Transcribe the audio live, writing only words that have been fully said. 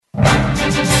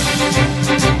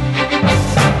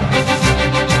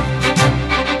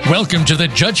Welcome to the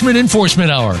Judgment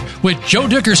Enforcement Hour with Joe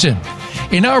Dickerson.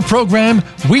 In our program,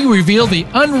 we reveal the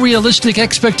unrealistic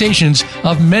expectations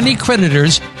of many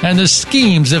creditors and the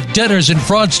schemes of debtors and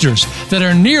fraudsters that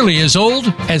are nearly as old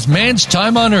as man's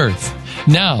time on earth.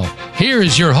 Now, here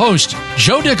is your host,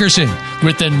 Joe Dickerson,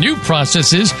 with the new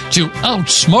processes to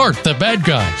outsmart the bad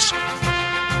guys.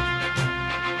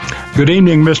 Good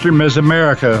evening, Mr. and Ms.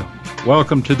 America.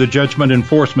 Welcome to the Judgment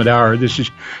Enforcement Hour. This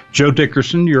is Joe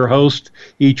Dickerson, your host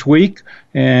each week,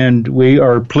 and we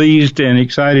are pleased and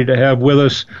excited to have with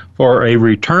us for a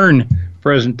return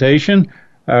presentation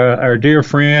our dear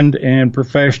friend and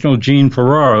professional Gene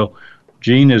Ferraro.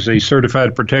 Gene is a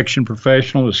certified protection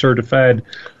professional, a certified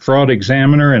fraud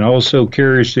examiner, and also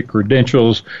carries the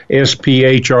credentials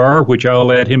SPHR, which I'll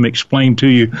let him explain to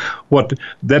you what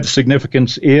that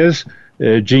significance is.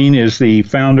 Gene is the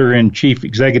founder and chief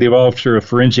executive officer of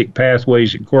Forensic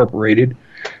Pathways Incorporated,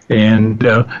 and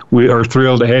we are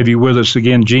thrilled to have you with us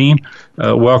again, Gene.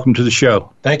 Welcome to the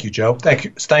show. Thank you, Joe.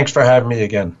 Thanks for having me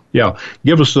again. Yeah,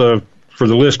 give us for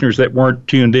the listeners that weren't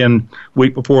tuned in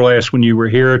week before last when you were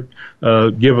here,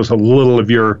 give us a little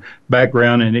of your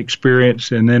background and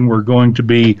experience, and then we're going to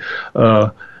be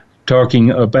talking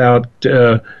about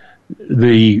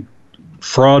the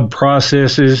fraud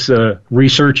processes,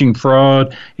 researching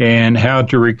fraud, and how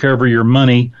to recover your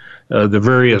money, the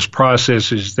various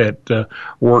processes that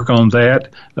work on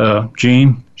that.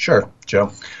 Gene? Sure,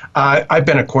 Joe. I've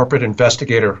been a corporate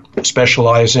investigator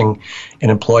specializing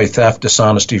in employee theft,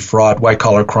 dishonesty, fraud,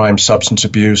 white-collar crime, substance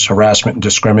abuse, harassment, and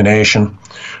discrimination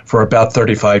for about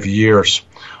 35 years.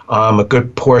 A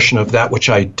good portion of that which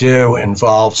I do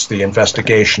involves the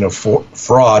investigation of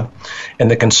fraud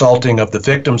and the consulting of the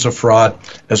victims of fraud,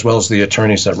 as well as the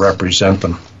attorneys that represent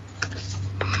them.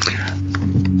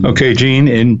 Okay, Gene,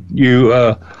 and you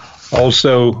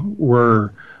also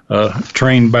were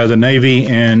trained by the Navy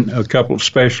and a couple of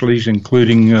specialties,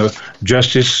 including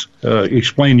justice.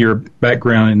 Explain your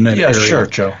background in that area. Yeah, sure,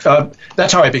 Joe.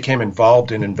 That's how I became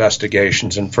involved in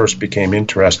investigations and first became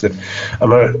interested.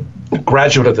 I'm a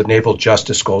graduate of the Naval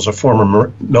Justice School, as a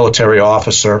former military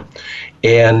officer,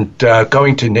 and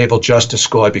going to Naval Justice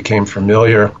School, I became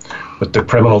familiar with the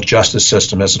criminal justice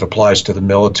system as it applies to the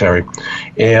military.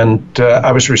 And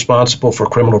I was responsible for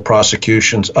criminal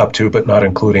prosecutions up to but not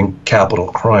including capital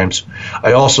crimes.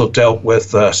 I also dealt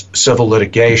with civil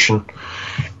litigation,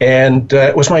 and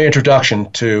it was my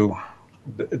introduction to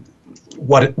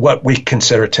what we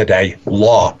consider today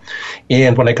law.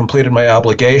 And when I completed my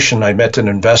obligation, I met an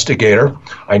investigator.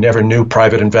 I never knew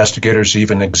private investigators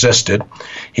even existed.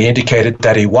 He indicated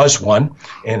that he was one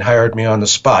and hired me on the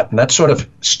spot. And that sort of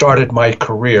started my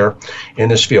career in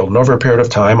this field. And over a period of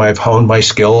time, I've honed my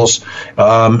skills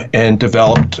and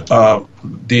developed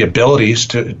the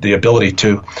ability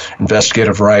to investigate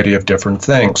a variety of different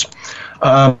things.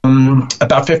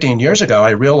 About 15 years ago,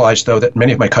 I realized, though, that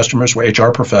many of my customers were HR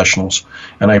professionals,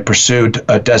 and I pursued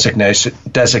a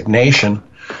designation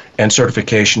and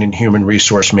certification in human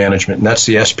resource management, and that's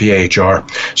the SPHR.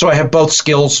 So I have both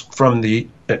skills from the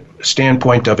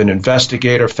standpoint of an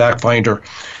investigator, fact finder,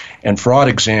 and fraud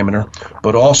examiner,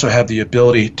 but also have the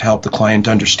ability to help the client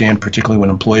understand, particularly when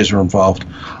employees are involved,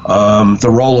 the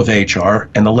role of HR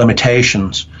and the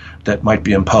limitations that might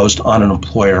be imposed on an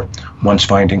employer once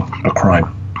finding a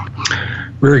crime.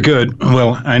 Very good.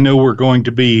 Well, I know we're going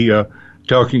to be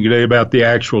talking today about the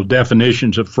actual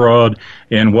definitions of fraud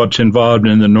and what's involved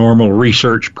in the normal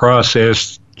research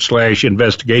process /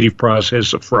 investigative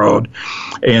process of fraud,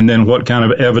 and then what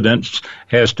kind of evidence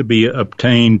has to be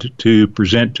obtained to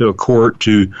present to a court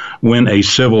to win a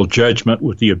civil judgment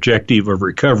with the objective of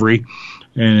recovery.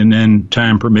 And then,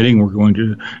 time permitting, we're going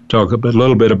to talk a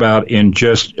little bit about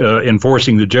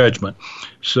enforcing the judgment.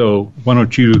 So why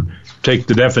don't you take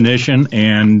the definition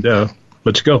and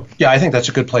let's go. Yeah, I think that's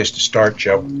a good place to start,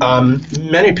 Joe.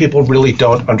 Many people really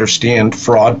don't understand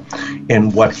fraud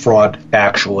and what fraud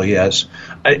actually is.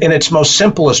 In its most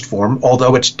simplest form,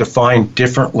 although it's defined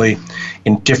differently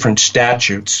in different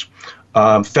statutes,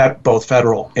 both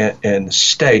federal and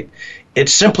state,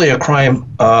 it's simply a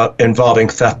crime involving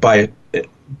theft by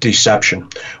deception,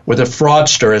 where the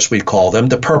fraudster, as we call them,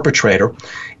 the perpetrator,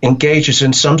 engages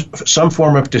in some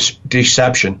form of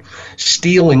deception,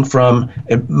 stealing from,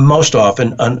 most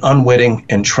often, an unwitting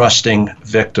and trusting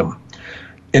victim.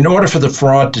 In order for the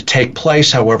fraud to take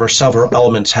place, however, several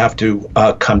elements have to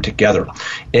come together.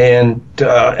 And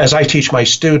as I teach my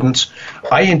students,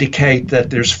 I indicate that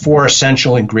there's 4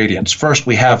 essential ingredients. First,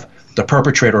 we have the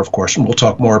perpetrator, of course, and we'll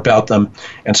talk more about them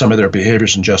and some of their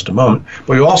behaviors in just a moment.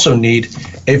 But we also need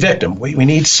a victim. We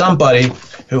need somebody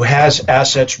who has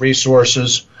assets,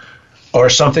 resources, or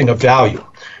something of value.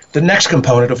 The next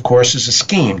component, of course, is a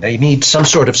scheme. They need some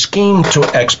sort of scheme to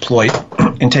exploit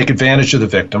and take advantage of the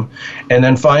victim. And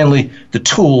then finally, the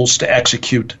tools to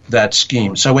execute that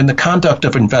scheme. So in the conduct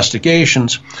of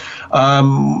investigations,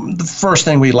 the first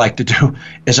thing we like to do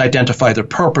is identify the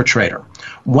perpetrator.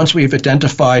 Once we've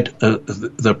identified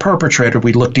the perpetrator,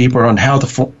 we look deeper on how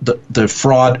the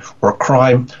fraud or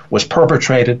crime was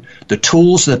perpetrated, the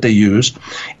tools that they used,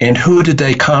 and who did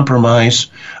they compromise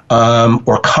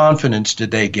or confidence did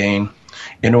they gain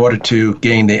in order to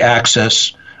gain the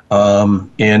access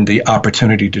and the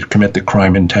opportunity to commit the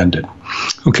crime intended.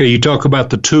 Okay, you talk about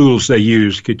the tools they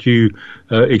use. Could you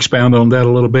expound on that a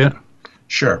little bit?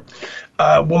 Sure.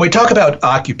 When we talk about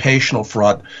occupational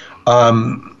fraud,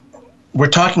 we're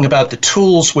talking about the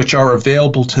tools which are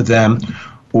available to them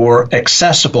or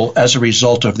accessible as a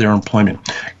result of their employment.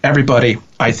 Everybody,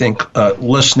 I think,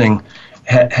 listening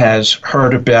has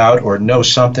heard about or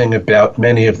knows something about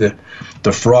many of the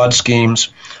fraud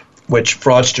schemes which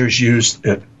fraudsters use,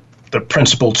 the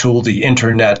principal tool, the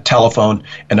internet, telephone,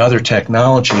 and other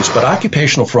technologies. But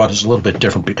occupational fraud is a little bit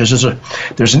different because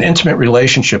there's an intimate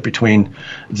relationship between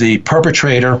the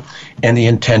perpetrator and the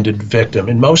intended victim.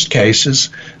 In most cases,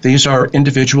 these are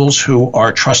individuals who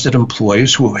are trusted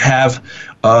employees who have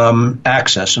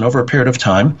access. And over a period of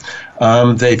time,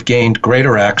 they've gained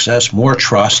greater access, more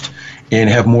trust, and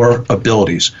have more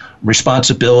abilities,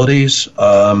 responsibilities,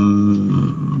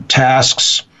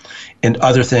 tasks, and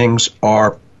other things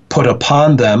are put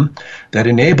upon them that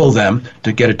enable them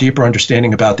to get a deeper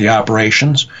understanding about the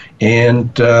operations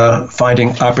and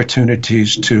finding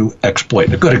opportunities to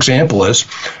exploit. A good example is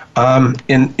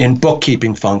in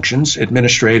bookkeeping functions,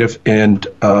 administrative and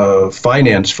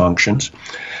finance functions,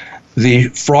 the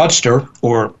fraudster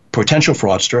or potential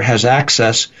fraudster has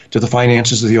access to the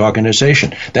finances of the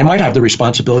organization. They might have the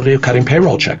responsibility of cutting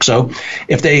payroll checks. So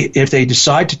if they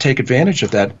decide to take advantage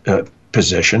of that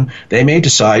position, they may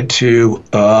decide to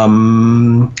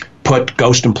put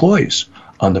ghost employees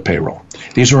on the payroll.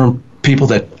 These are people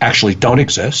that actually don't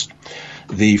exist.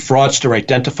 The fraudster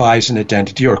identifies an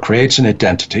identity or creates an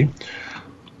identity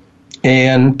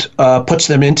and puts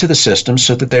them into the system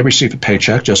so that they receive a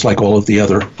paycheck just like all of the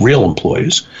other real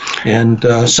employees. And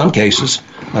some cases,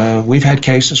 we've had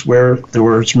cases where there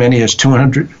were as many as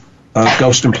 200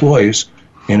 ghost employees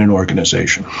in an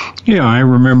organization. Yeah, I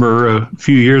remember a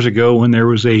few years ago when there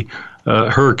was a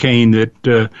hurricane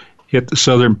that hit the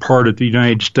southern part of the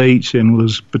United States and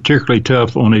was particularly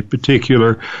tough on a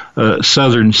particular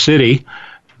southern city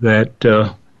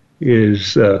that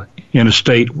is in a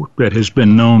state that has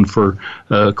been known for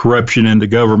corruption in the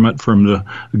government from the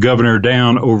governor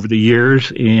down over the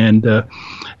years. And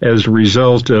as a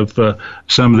result of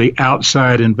some of the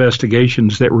outside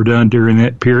investigations that were done during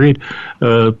that period,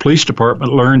 the police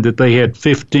department learned that they had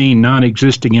 15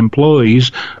 non-existing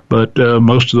employees, but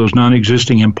most of those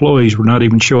non-existing employees were not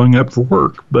even showing up for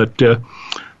work. But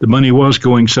the money was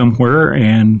going somewhere,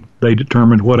 and they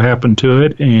determined what happened to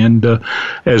it. And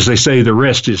as they say, the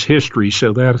rest is history.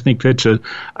 So I think that's an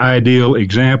ideal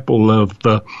example of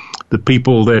the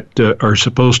people that are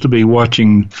supposed to be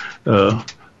watching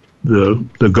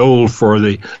the goal for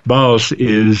the boss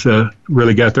is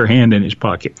really got their hand in his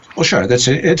pocket. Well, sure.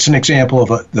 It's an example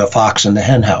of the fox in the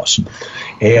hen house.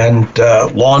 And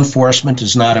law enforcement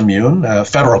is not immune.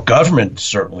 Federal government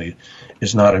certainly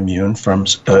is not immune from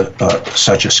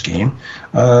such a scheme,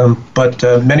 but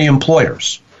many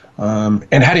employers.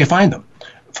 And how do you find them,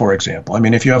 for example? I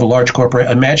mean, if you have a large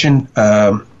corporate, imagine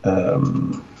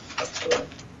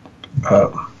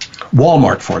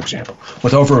Walmart, for example,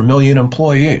 with over 1 million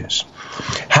employees.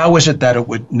 How is it that it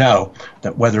would know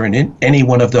that whether any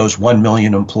one of those 1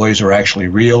 million employees are actually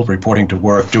real, reporting to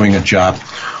work, doing a job,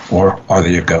 or are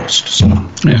they a ghost? So,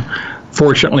 yeah.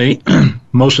 Fortunately,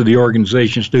 most of the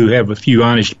organizations do have a few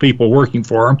honest people working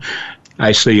for them.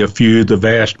 I see a few, the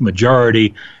vast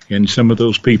majority, and some of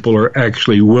those people are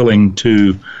actually willing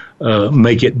to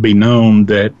make it be known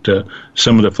that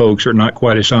some of the folks are not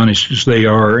quite as honest as they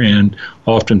are, and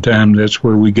oftentimes that's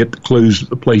where we get the clues of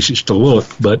the places to look.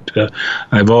 But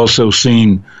I've also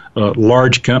seen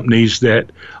large companies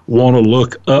that want to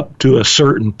look up to a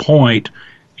certain point,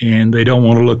 and they don't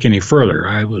want to look any further.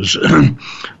 I was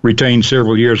retained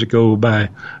several years ago by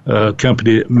a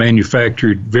company that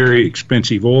manufactured very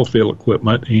expensive oil field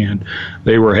equipment, and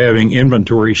they were having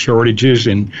inventory shortages,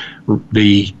 and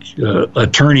the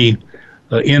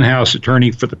in-house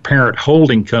attorney for the parent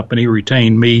holding company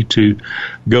retained me to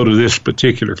go to this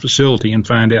particular facility and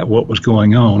find out what was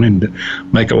going on. And to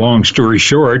make a long story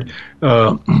short,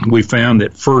 we found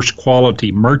that first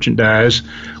quality merchandise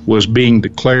was being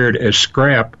declared as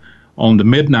scrap on the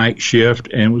midnight shift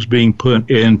and was being put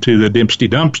into the Dempsey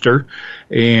dumpster,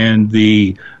 and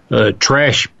the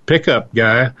trash pickup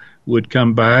guy would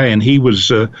come by, and he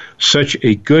was such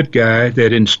a good guy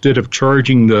that instead of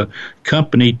charging the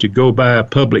company to go by a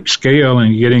public scale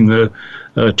and getting the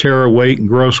tare weight and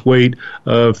gross weight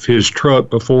of his truck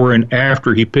before and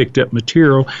after he picked up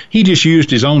material, he just used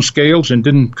his own scales and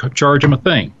didn't charge them a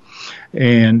thing.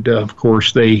 And, of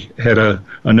course, they had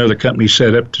another company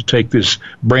set up to take this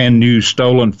brand new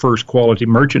stolen first quality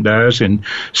merchandise and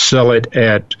sell it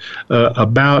at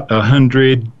about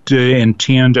 110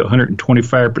 to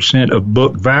 125% of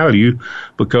book value,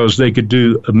 because they could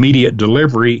do immediate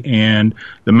delivery, and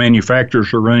the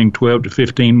manufacturers are running 12 to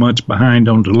 15 months behind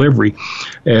on delivery.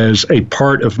 As a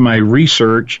part of my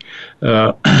research,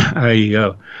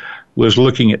 I was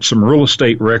looking at some real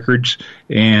estate records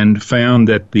and found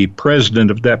that the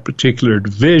president of that particular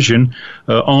division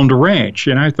owned a ranch.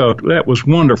 And I thought that was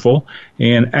wonderful.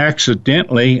 And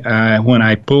accidentally, when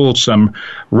I pulled some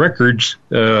records,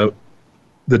 the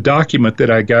document that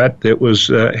I got that was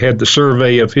had the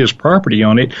survey of his property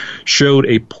on it showed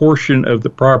a portion of the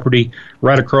property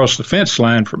right across the fence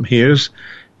line from his.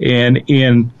 And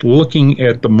in looking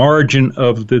at the margin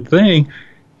of the thing,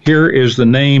 here is the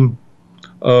name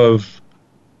of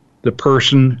the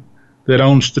person that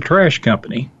owns the trash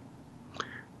company.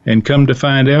 And come to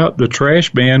find out, the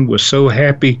trash man was so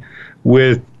happy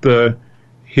with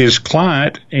his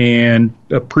client and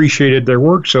appreciated their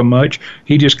work so much,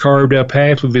 he just carved up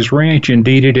half of his ranch and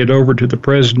deeded it over to the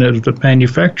president of the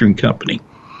manufacturing company.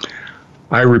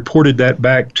 I reported that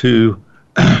back to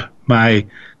my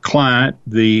client,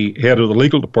 the head of the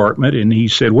legal department, and he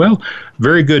said, well,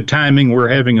 very good timing. We're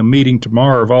having a meeting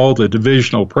tomorrow of all the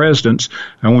divisional presidents.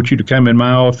 I want you to come in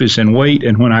my office and wait,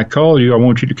 and when I call you, I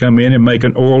want you to come in and make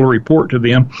an oral report to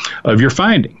them of your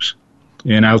findings.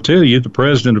 And I'll tell you, the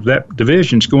president of that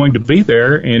division is going to be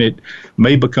there, and it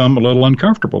may become a little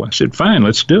uncomfortable. I said, fine,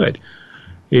 let's do it.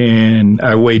 And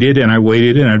I waited, and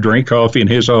I drank coffee in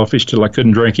his office till I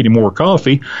couldn't drink any more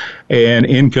coffee. And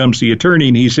in comes the attorney,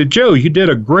 and he said, Joe, you did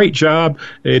a great job.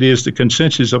 It is the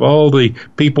consensus of all the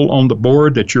people on the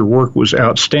board that your work was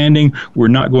outstanding. We're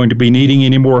not going to be needing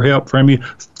any more help from you.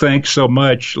 Thanks so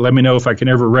much. Let me know if I can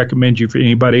ever recommend you for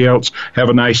anybody else. Have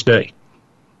a nice day.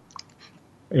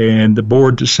 And the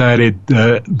board decided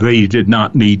they did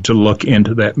not need to look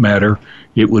into that matter.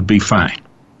 It would be fine.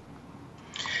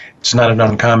 It's not an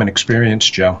uncommon experience,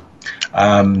 Joe.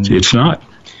 It's not.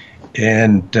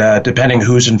 And depending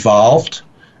who's involved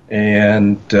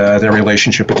and their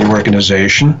relationship with the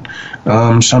organization,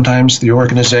 sometimes the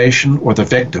organization or the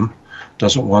victim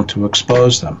doesn't want to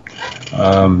expose them.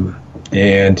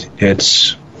 And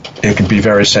it can be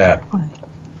very sad.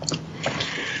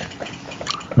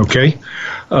 Okay.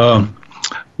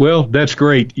 Well, that's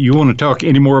great. You want to talk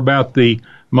any more about the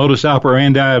modus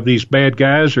operandi of these bad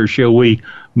guys, or shall we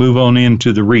move on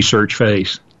into the research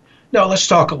phase? No, let's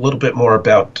talk a little bit more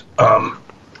about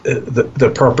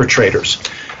the perpetrators.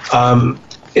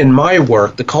 In my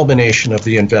work, the culmination of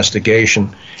the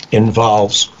investigation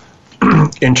involves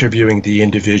interviewing the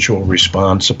individual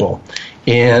responsible.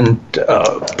 And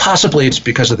possibly it's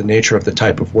because of the nature of the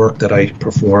type of work that I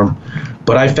perform,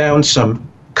 but I found some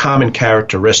common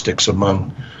characteristics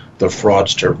among the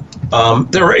fraudster.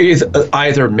 They're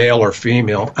either male or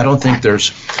female. I don't think there's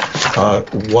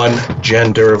one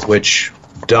gender which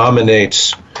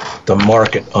dominates the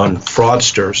market on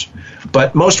fraudsters,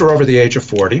 but most are over the age of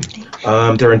 40.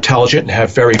 They're intelligent and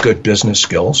have very good business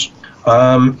skills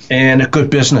and a good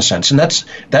business sense. And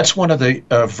that's one of the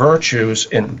virtues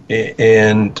and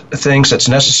things that's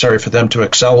necessary for them to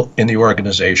excel in the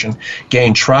organization,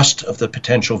 gain trust of the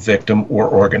potential victim or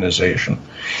organization,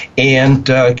 and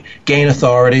gain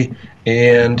authority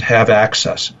and have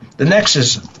access. The next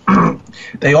is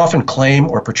they often claim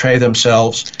or portray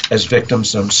themselves as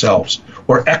victims themselves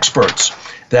or experts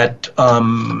that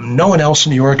no one else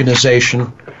in the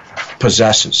organization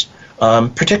possesses.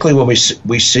 Particularly when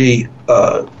we see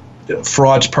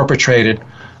frauds perpetrated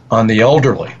on the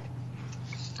elderly.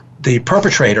 The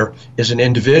perpetrator is an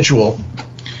individual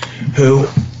who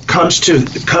comes to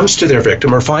their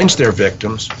victim or finds their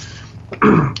victims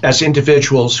as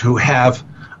individuals who have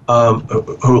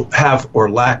or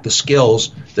lack the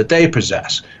skills that they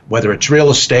possess, whether it's real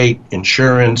estate,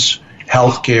 insurance,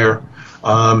 healthcare.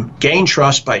 Gain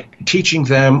trust by teaching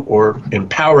them or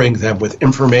empowering them with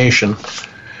information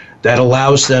that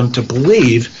allows them to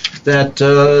believe that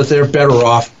they're better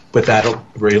off with that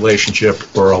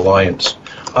relationship or alliance.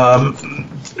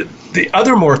 The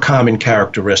other more common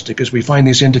characteristic is we find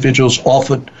these individuals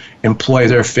often employ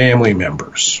their family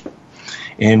members.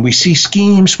 And we see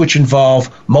schemes which involve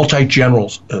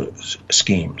multi-general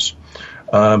schemes.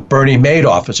 Bernie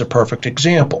Madoff is a perfect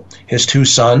example. His two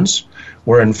sons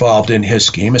were involved in his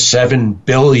scheme, a $7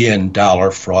 billion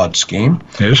fraud scheme.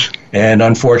 Yes. And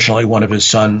unfortunately, one of his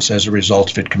sons, as a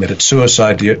result of it, committed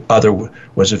suicide. The other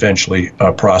was eventually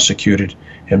prosecuted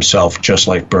himself, just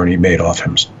like Bernie Madoff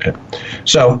himself.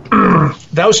 So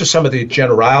those are some of the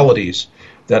generalities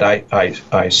that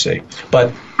I see.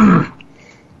 But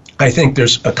I think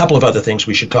there's a couple of other things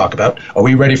we should talk about. Are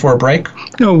we ready for a break?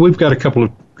 No, we've got a couple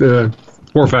of 4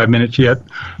 or 5 minutes yet.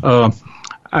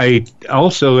 I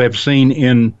also have seen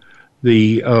in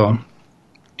the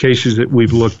cases that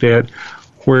we've looked at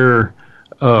where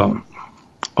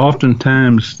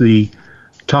oftentimes the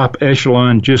top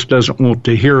echelon just doesn't want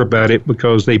to hear about it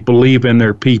because they believe in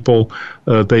their people.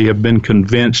 They have been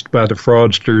convinced by the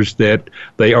fraudsters that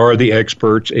they are the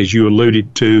experts, as you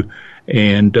alluded to,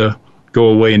 and go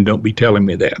away and don't be telling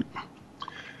me that.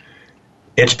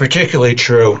 It's particularly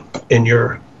true in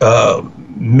your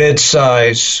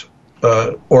mid-size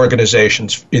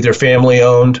organizations, either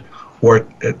family-owned or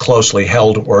closely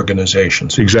held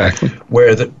organizations. Exactly.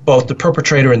 Where both the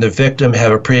perpetrator and the victim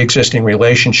have a pre-existing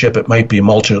relationship. It might be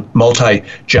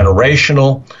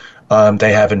multi-generational.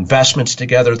 They have investments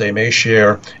together. They may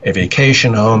share a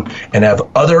vacation home and have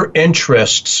other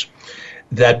interests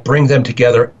that bring them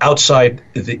together outside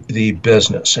the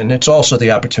business. And it's also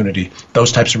the opportunity,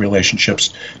 those types of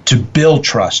relationships, to build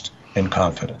trust and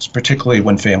confidence, particularly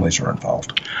when families are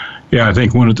involved. Yeah, I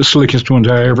think one of the slickest ones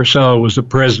I ever saw was the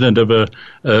president of a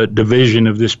division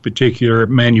of this particular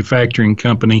manufacturing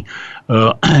company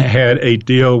had a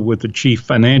deal with the chief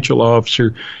financial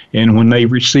officer, and when they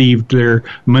received their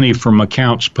money from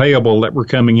accounts payable that were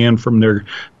coming in from their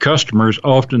customers,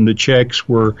 often the checks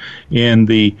were in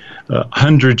the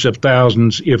hundreds of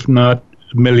thousands, if not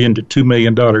 $1 million to $2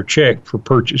 million check for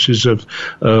purchases of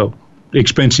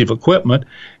expensive equipment,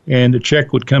 and the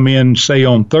check would come in, say,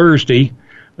 on Thursday.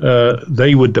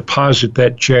 They would deposit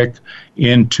that check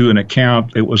into an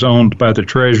account that was owned by the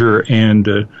treasurer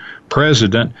and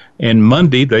president, and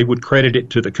Monday they would credit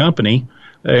it to the company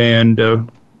and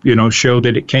show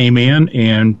that it came in,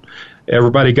 and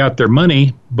everybody got their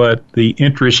money, but the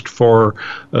interest for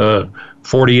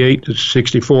 48 to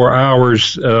 64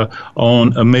 hours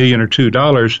on $1 million or $2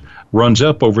 million runs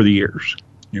up over the years.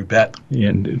 You bet.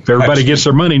 And if everybody gets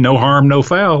their money, no harm, no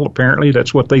foul. Apparently,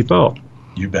 that's what they thought.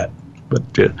 You bet.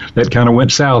 But that kind of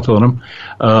went south on them.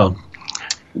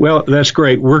 Well, that's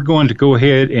great. We're going to go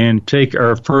ahead and take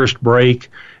our first break,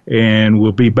 and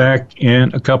we'll be back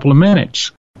in a couple of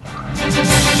minutes.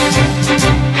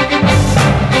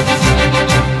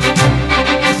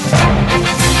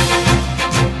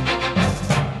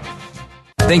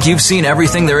 Think you've seen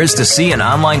everything there is to see in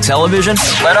online television?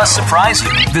 Let us surprise you.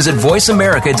 Visit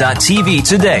voiceamerica.tv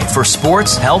today for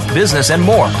sports, health, business, and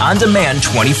more on demand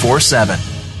 24/7.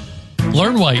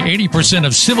 Learn why 80%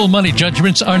 of civil money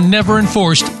judgments are never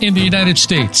enforced in the United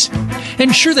States.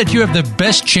 Ensure that you have the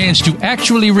best chance to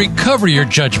actually recover your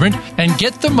judgment and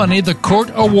get the money the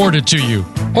court awarded to you.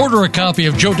 Order a copy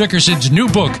of Joe Dickerson's new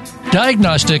book,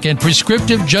 Diagnostic and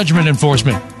Prescriptive Judgment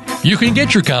Enforcement. You can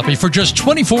get your copy for just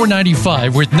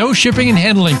 $24.95 with no shipping and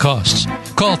handling costs.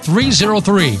 Call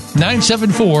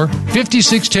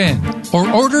 303-974-5610 or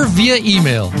order via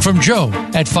email from Joe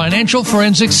at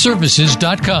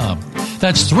financialforensicservices.com.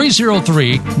 That's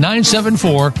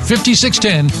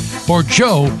 303-974-5610 or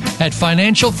Joe at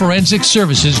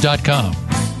financialforensicservices.com.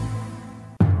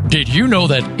 Did you know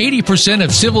that 80%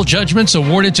 of civil judgments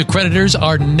awarded to creditors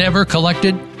are never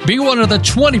collected? Be one of the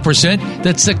 20%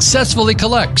 that successfully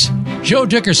collects. Joe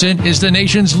Dickerson is the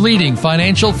nation's leading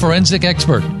financial forensic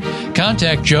expert.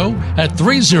 Contact Joe at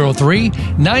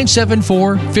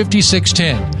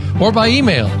 303-974-5610 or by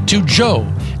email to Joe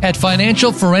at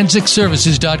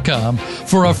financialforensicservices.com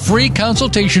for a free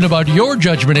consultation about your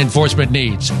judgment enforcement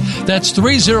needs. That's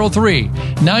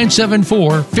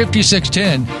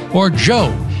 303-974-5610 or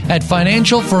Joe at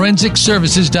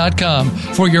financialforensicservices.com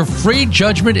for your free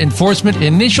judgment enforcement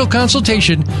initial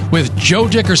consultation with Joe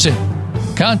Dickerson.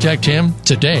 Contact him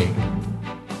today.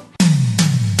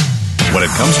 When it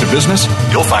comes to business,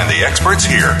 you'll find the experts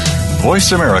here.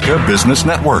 Voice America Business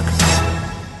Network.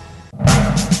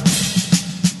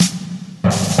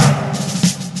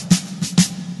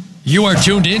 You are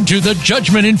tuned in to the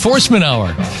Judgment Enforcement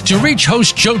Hour. To reach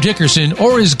host Joe Dickerson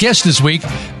or his guest this week,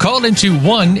 call into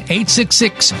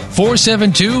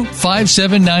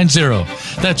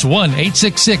 1-866-472-5790. That's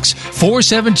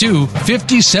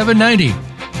 1-866-472-5790.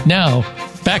 Now,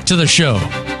 back to the show.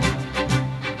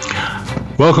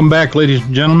 Welcome back, ladies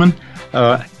and gentlemen.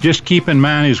 just keep in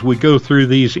mind as we go through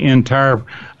these entire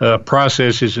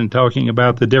processes and talking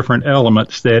about the different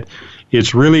elements that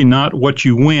it's really not what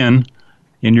you win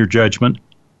in your judgment,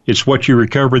 it's what you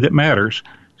recover that matters.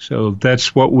 So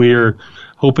that's what we're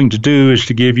hoping to do, is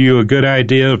to give you a good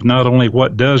idea of not only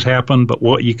what does happen, but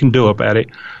what you can do about it.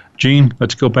 Gene,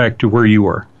 let's go back to where you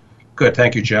were. Good.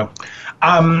 Thank you, Joe.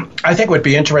 I think it would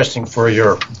be interesting for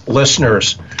your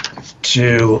listeners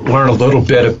to learn a little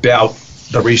bit about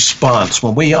the response.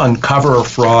 When we uncover a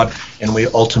fraud and we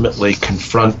ultimately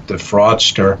confront the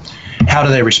fraudster, how do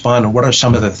they respond, and what are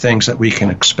some of the things that we can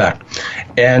expect?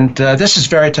 And this is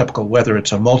very typical, whether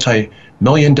it's a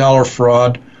multi-million-dollar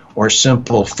fraud or a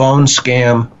simple phone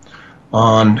scam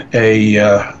on a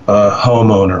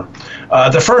homeowner.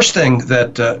 The first thing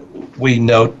that we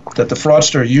note that the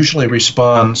fraudster usually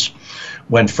responds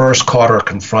when first caught or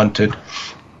confronted.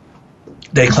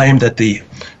 They claim that the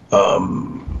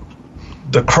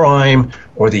crime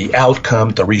or the outcome,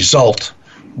 the result,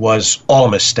 was all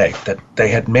a mistake, that they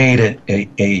had made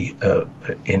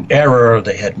an error,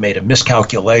 they had made a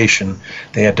miscalculation,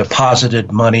 they had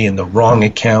deposited money in the wrong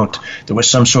account, there was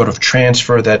some sort of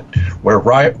transfer that where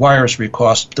wires were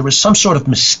crossed, there was some sort of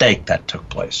mistake that took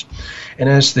place. And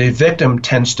as the victim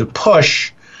tends to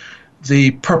push,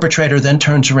 the perpetrator then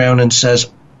turns around and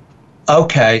says,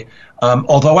 okay,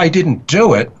 although I didn't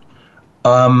do it,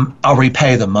 I'll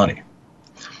repay the money.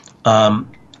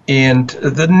 And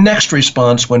the next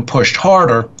response, when pushed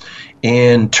harder,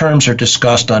 and terms are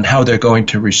discussed on how they're going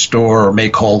to restore or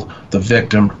make whole the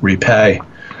victim, repay,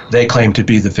 they claim to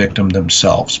be the victim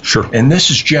themselves. Sure. And this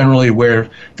is generally where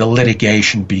the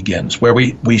litigation begins, where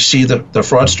we see the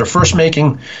fraudster first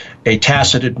making a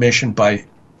tacit admission by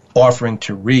offering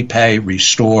to repay,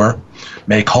 restore,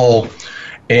 make whole,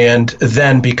 and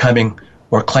then becoming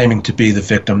or claiming to be the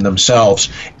victim themselves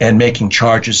and making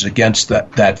charges against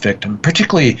that victim,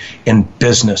 particularly in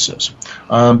businesses,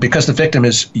 because the victim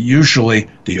is usually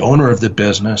the owner of the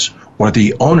business or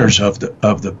the owners of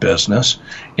the business,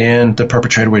 and the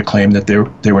perpetrator would claim that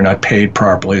they were not paid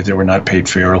properly, they were not paid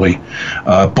fairly,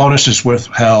 bonuses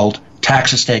withheld,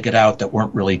 taxes taken out that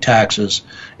weren't really taxes,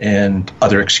 and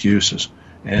other excuses,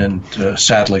 and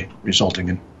sadly resulting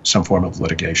in some form of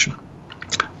litigation.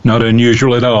 Not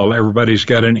unusual at all. Everybody's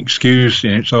got an excuse,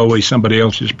 and it's always somebody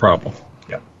else's problem.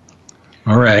 Yeah.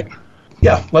 All right.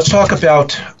 Yeah. Let's talk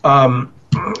about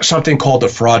something called the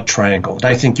fraud triangle. And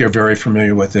I think you're very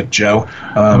familiar with it, Joe.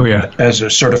 As a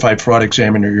certified fraud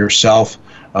examiner yourself,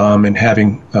 and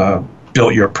having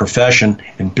built your profession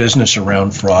and business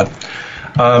around fraud,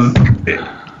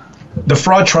 the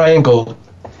fraud triangle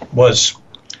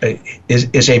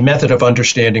is a method of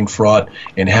understanding fraud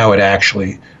and how it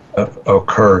actually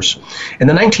occurs. In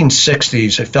the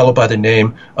 1960s, a fellow by the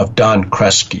name of Don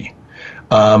Kresge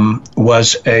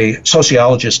was a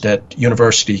sociologist at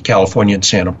University of California in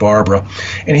Santa Barbara,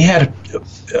 and he had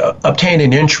obtained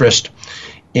an interest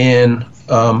in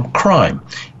crime,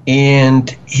 and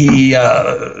he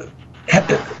obtained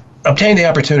the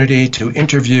opportunity to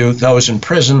interview those in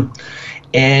prison,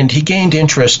 and he gained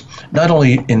interest not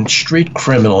only in street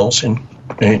criminals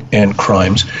and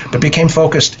crimes, but became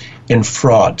focused in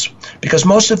frauds, because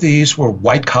most of these were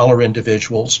white-collar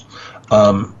individuals,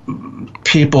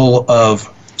 people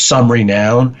of some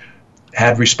renown,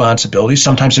 had responsibilities.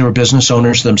 Sometimes they were business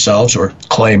owners themselves or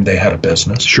claimed they had a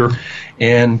business. Sure.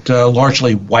 And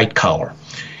largely white-collar.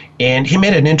 And he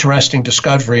made an interesting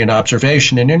discovery and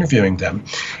observation in interviewing them.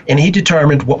 And he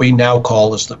determined what we now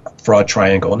call as the fraud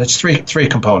triangle. And it's three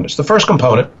components. The first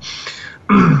component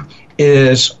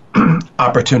is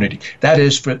opportunity. That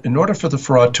is, in order for the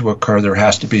fraud to occur, there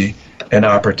has to be an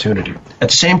opportunity. At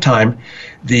the same time,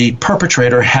 the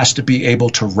perpetrator has to be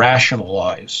able to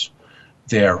rationalize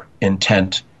their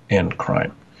intent and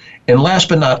crime. And last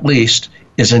but not least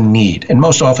is a need, and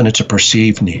most often it's a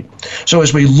perceived need. So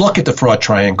as we look at the fraud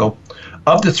triangle,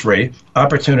 of the three,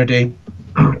 opportunity,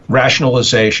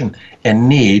 rationalization, and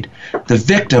need, the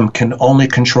victim can only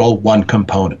control one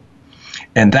component,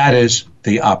 and that is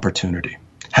the opportunity.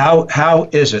 How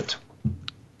is it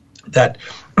that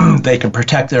they can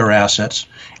protect their assets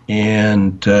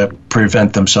and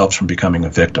prevent themselves from becoming a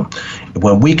victim?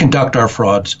 When we conduct our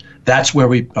frauds, that's where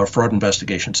our fraud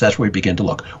investigations, that's where we begin to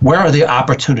look. Where are the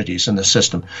opportunities in the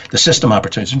system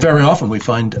opportunities? And very often we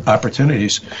find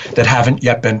opportunities that haven't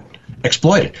yet been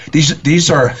exploited. These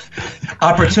are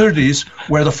opportunities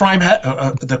where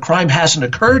the crime hasn't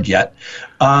occurred yet.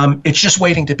 It's just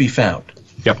waiting to be found.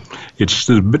 Yep. It's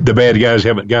the bad guys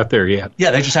haven't got there yet. Yeah,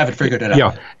 they just haven't figured it out.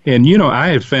 Yeah. And, I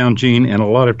have found, Gene, and a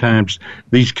lot of times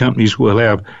these companies will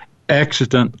have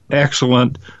excellent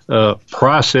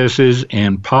processes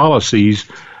and policies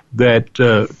that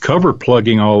cover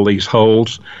plugging all these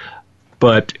holes,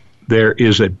 but there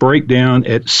is a breakdown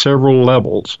at several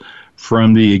levels,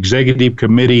 from the executive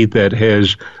committee that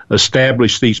has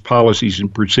established these policies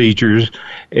and procedures,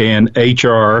 and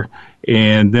HR,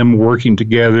 and them working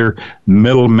together.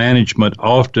 Middle management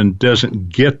often doesn't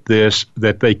get this,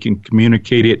 that they can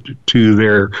communicate it to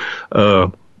their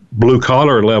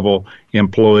blue-collar level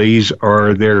employees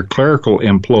or their clerical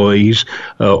employees,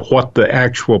 what the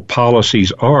actual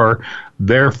policies are.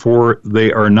 Therefore,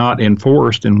 they are not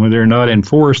enforced, and when they're not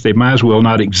enforced, they might as well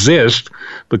not exist,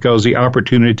 because the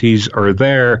opportunities are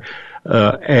there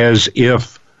as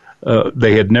if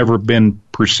they had never been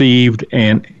perceived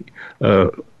and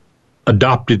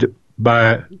adopted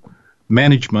by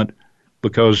management,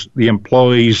 because the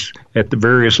employees at the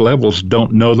various levels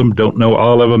don't know them, don't know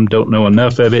all of them, don't know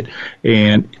enough of it,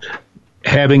 and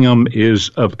having them is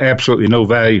of absolutely no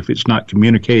value if it's not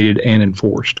communicated and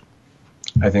enforced.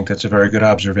 I think that's a very good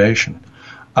observation.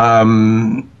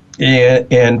 And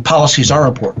policies are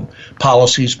important.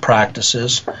 Policies,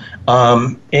 practices,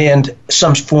 and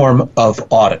some form of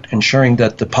audit, ensuring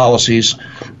that the policies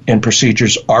and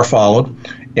procedures are followed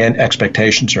and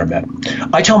expectations are met.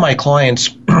 I tell my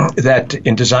clients that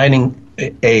in designing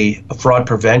a fraud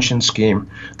prevention scheme,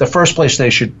 the first place they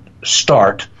should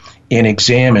start and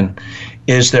examine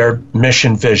is their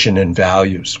mission, vision, and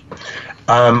values.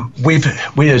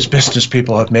 We as business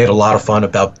people have made a lot of fun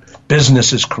about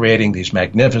businesses creating these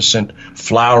magnificent,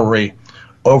 flowery,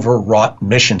 overwrought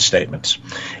mission statements,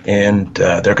 and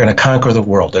they're going to conquer the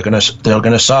world. They're going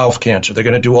to solve cancer. They're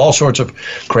going to do all sorts of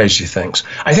crazy things.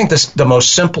 I think the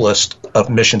most simplest of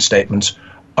mission statements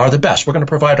are the best. We're going to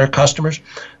provide our customers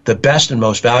the best and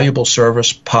most valuable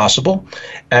service possible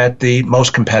at the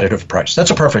most competitive price.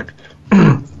 That's a perfect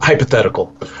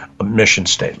hypothetical mission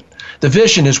statement. The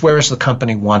vision is, where does the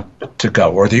company want to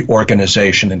go, or the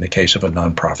organization in the case of a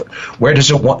nonprofit? Where does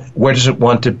it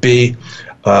want to be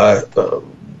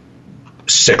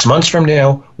 6 months from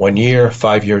now, 1 year,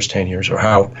 5 years, 10 years, or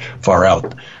how far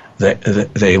out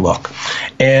they look?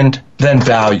 And then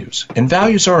values. And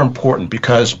values are important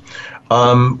because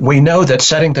we know that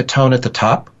setting the tone at the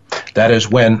top, that is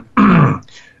when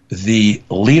the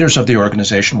leaders of the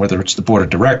organization, whether it's the board of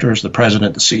directors, the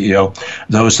president, the CEO,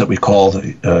 those that we call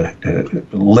the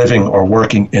living or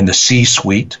working in the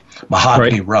C-suite,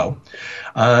 mahogany row,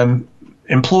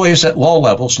 employees at low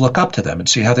levels look up to them and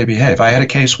see how they behave. I had a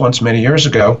case once many years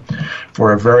ago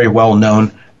for a very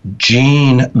well-known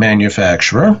jean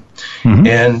manufacturer,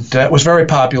 and it was a very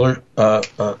popular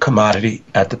commodity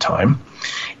at the time.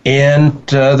 And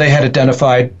they had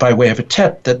identified by way of a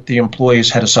tip that the employees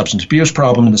had a substance abuse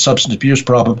problem, and the substance abuse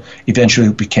problem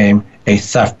eventually became a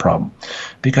theft problem.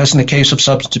 Because in the case of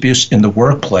substance abuse in the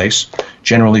workplace,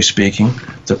 generally speaking,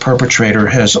 the perpetrator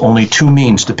has only two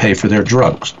means to pay for their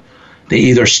drugs. They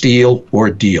either steal or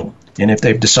deal. And if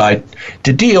they decide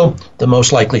to deal, the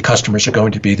most likely customers are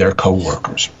going to be their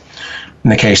coworkers. In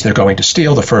the case they're going to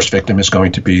steal, the first victim is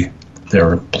going to be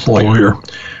their employer.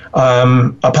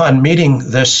 Upon meeting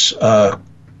this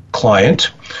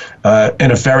client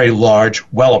in a very large,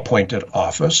 well-appointed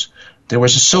office, there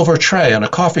was a silver tray on a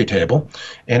coffee table,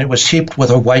 and it was heaped with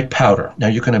a white powder. Now,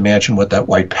 you can imagine what that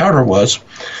white powder was.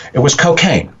 It was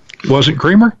cocaine. Was it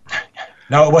creamer?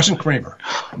 No, it wasn't creamer.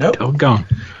 Nope. Doggone.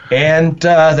 And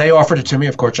they offered it to me.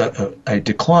 Of course, I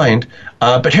declined.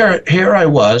 But here I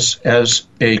was as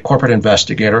a corporate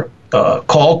investigator,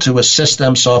 called to assist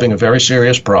them solving a very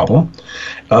serious problem,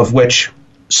 of which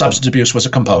substance abuse was a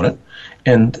component,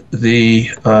 and the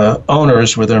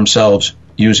owners were themselves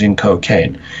using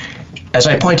cocaine. As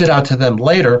I pointed out to them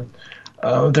later,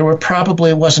 there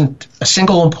probably wasn't a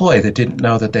single employee that didn't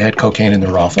know that they had cocaine in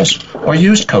their office or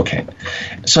used cocaine.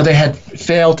 So they had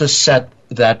failed to set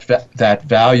that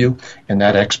value and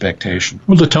that expectation.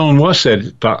 Well, the tone was set at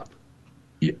the top.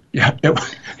 Yeah,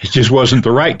 it just wasn't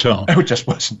the right tone. It just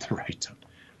wasn't the right tone,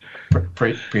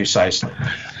 precisely.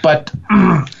 But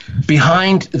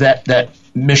behind that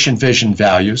mission, vision,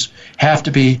 values have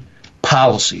to be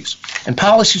policies. And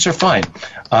policies are fine.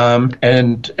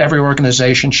 And every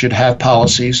organization should have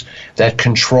policies that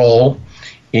control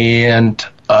and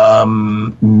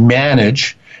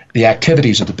manage the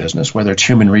activities of the business, whether it's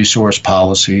human resource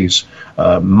policies,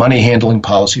 money handling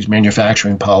policies,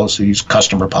 manufacturing policies,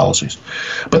 customer policies.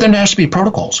 But then there has to be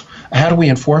protocols. How do we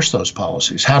enforce those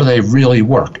policies? How do they really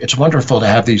work? It's wonderful to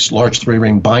have these large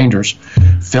 3-ring binders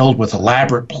filled with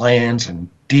elaborate plans and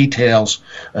details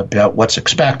about what's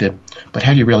expected, but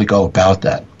how do you really go about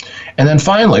that? And then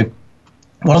finally,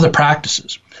 what are the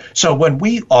practices? So when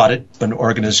we audit an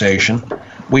organization,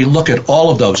 we look at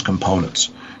all of those components: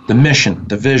 the mission,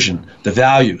 the vision, the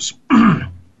values,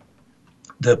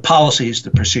 the policies,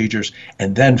 the procedures,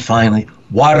 and then finally,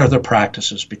 what are the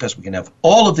practices? Because we can have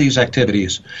all of these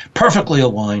activities perfectly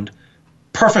aligned,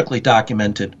 perfectly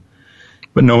documented,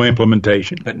 but no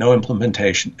implementation. And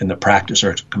the practice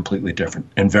are completely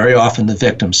different. And very often the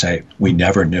victims say, we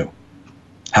never knew.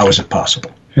 How is it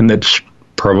possible? And that's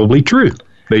probably true.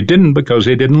 They didn't because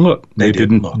they didn't look. They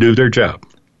didn't do their job.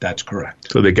 That's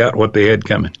correct. So they got what they had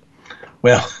coming.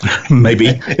 Well,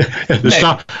 maybe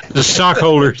the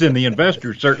stockholders and the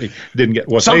investors certainly didn't get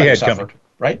what they had coming.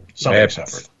 Right? Somebody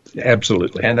suffered.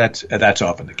 Absolutely. And that's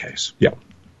often the case. Yeah.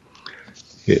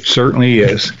 It certainly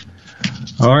is.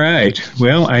 All right.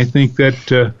 Well, I think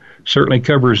that certainly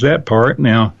covers that part.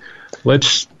 Now,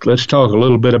 let's talk a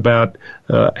little bit about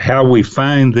how we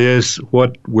find this,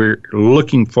 what we're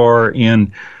looking for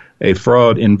in a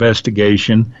fraud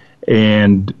investigation,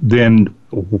 and then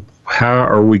how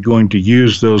are we going to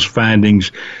use those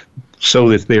findings so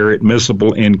that they're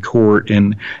admissible in court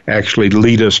and actually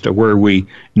lead us to where we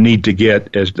need to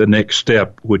get as the next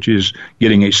step, which is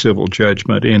getting a civil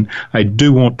judgment. And I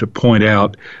do want to point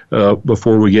out,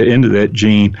 before we get into that,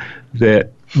 Gene,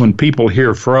 that when people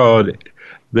hear fraud,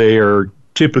 they are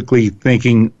typically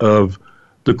thinking of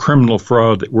the criminal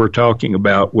fraud that we're talking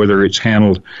about, whether it's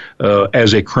handled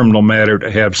as a criminal matter to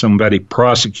have somebody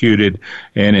prosecuted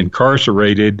and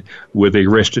incarcerated with a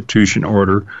restitution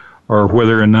order, or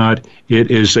whether or not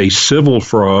it is a civil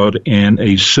fraud, and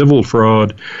a civil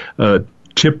fraud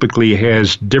typically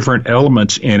has different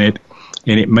elements in it,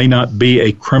 and it may not be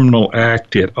a criminal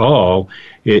act at all.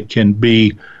 It can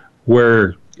be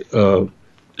where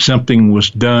something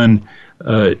was done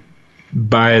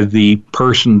by the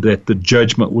person that the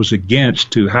judgment was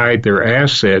against to hide their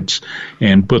assets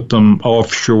and put them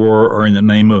offshore or in the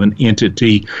name of an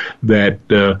entity that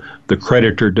the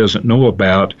creditor doesn't know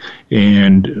about.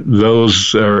 And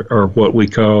those are what we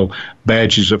call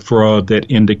badges of fraud that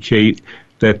indicate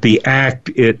that the act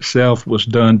itself was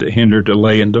done to hinder,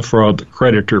 delay, and defraud the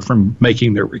creditor from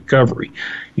making their recovery.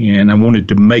 And I wanted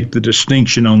to make the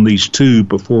distinction on these two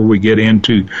before we get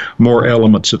into more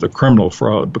elements of the criminal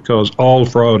fraud, because all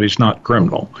fraud is not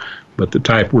criminal. But the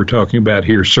type we're talking about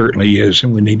here certainly is,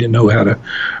 and we need to know how to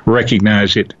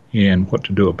recognize it and what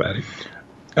to do about it.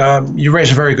 You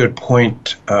raise a very good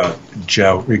point,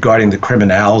 Joe, regarding the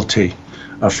criminality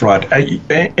of fraud.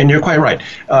 And you're quite right.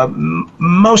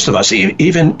 Most of us,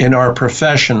 even in our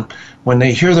profession, when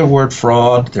they hear the word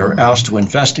fraud, they're asked to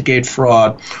investigate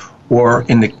fraud, or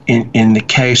in the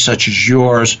case such as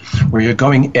yours, where you're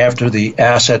going after the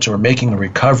assets or making a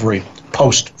recovery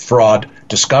post-fraud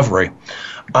discovery.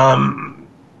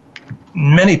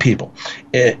 Many people,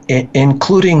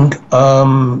 including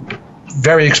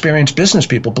very experienced business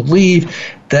people, believe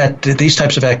that these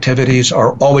types of activities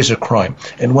are always a crime.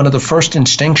 And one of the first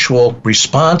instinctual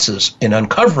responses in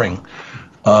uncovering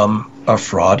a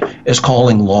fraud is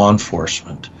calling law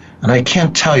enforcement. And I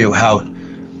can't tell you how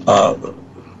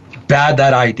bad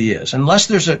that idea is. Unless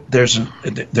there's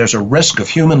a risk of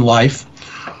human life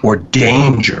or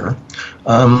danger,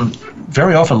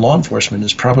 very often law enforcement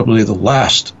is probably the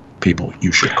last people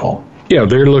you should call. Yeah,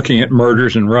 they're looking at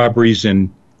murders and robberies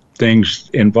and things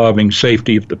involving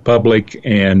safety of the public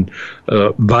and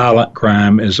violent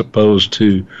crime, as opposed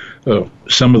to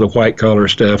some of the white-collar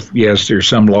stuff. Yes, there's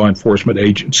some law enforcement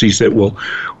agencies that will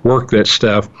work that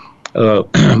stuff,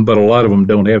 but a lot of them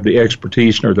don't have the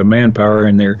expertise nor the manpower,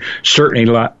 and they're certainly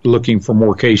looking for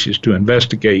more cases to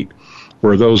investigate,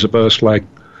 where those of us like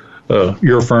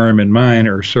your firm and mine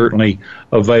are certainly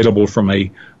available from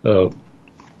a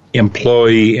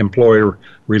employee-employer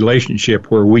relationship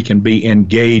where we can be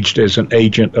engaged as an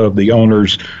agent of the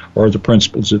owners or the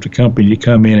principals of the company to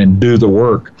come in and do the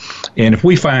work. And if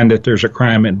we find that there's a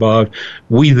crime involved,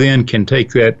 we then can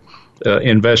take that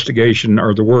investigation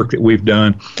or the work that we've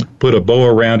done, put a bow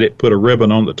around it, put a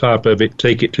ribbon on the top of it,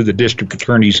 take it to the district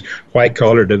attorney's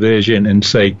white-collar division and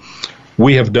say,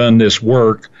 we have done this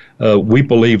work. We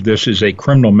believe this is a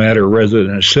criminal matter rather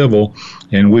than a civil,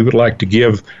 and we would like to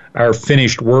give our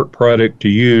finished work product to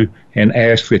you and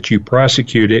ask that you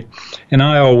prosecute it. And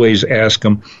I always ask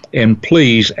them, and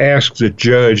please ask the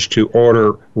judge to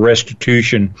order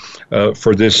restitution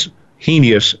for this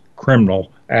heinous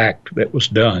criminal act that was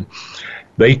done.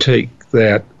 They take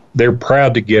that. They're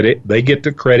proud to get it. They get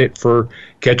the credit for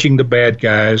catching the bad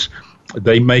guys.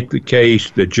 They make the case.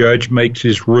 The judge makes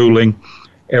his ruling.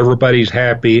 Everybody's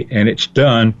happy, and it's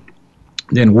done.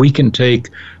 Then we can take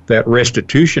that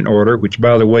restitution order, which,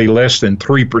 by the way, less than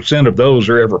 3% of those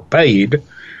are ever paid.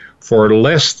 For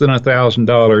less than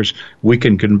 $1,000, we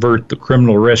can convert the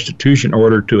criminal restitution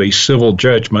order to a civil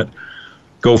judgment,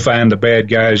 go find the bad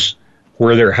guys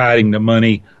where they're hiding the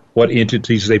money, what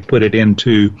entities they put it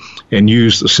into, and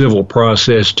use the civil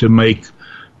process to make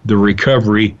the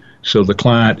recovery so the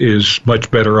client is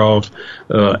much better off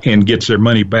and gets their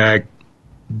money back.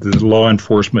 The law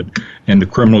enforcement and the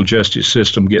criminal justice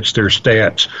system gets their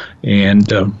stats,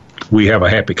 and we have a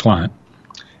happy client.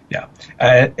 Yeah.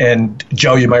 And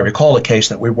Joe, you might recall a case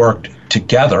that we worked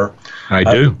together. I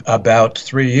do. About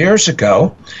 3 years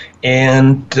ago.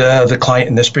 And the client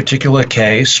in this particular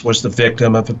case was the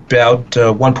victim of about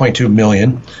 $1.2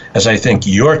 million, as I think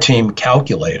your team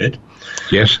calculated.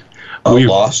 Yes.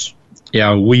 Loss.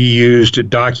 Yeah, we used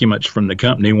documents from the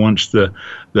company once the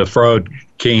fraud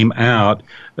came out.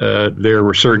 There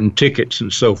were certain tickets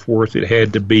and so forth that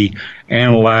had to be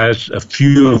analyzed, a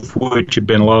few of which had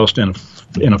been lost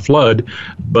in a flood.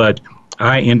 But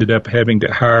I ended up having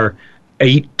to hire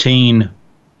 18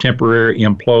 temporary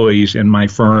employees in my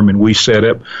firm, and we set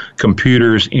up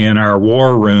computers in our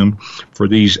war room for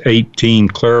these 18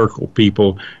 clerical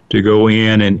people to go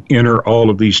in and enter all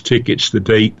of these tickets, the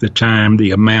date, the time,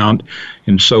 the amount,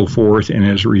 and so forth. And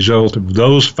as a result of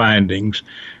those findings,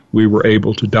 we were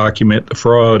able to document the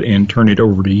fraud and turn it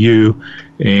over to you,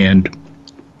 and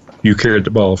you carried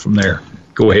the ball from there.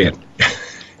 Go ahead.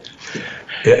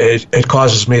 It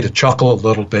causes me to chuckle a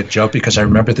little bit, Joe, because I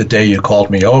remember the day you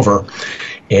called me over,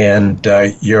 and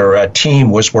your team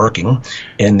was working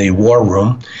in the war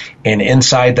room, and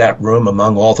inside that room,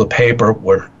 among all the paper,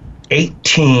 were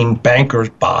 18 banker's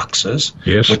boxes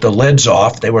with the lids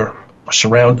off. They were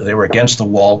surrounded. They were against the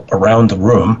wall around the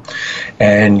room,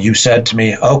 and you said to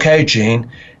me, "Okay,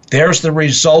 Gene, there's the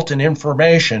resultant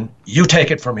information. You take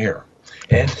it from here."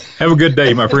 And have a good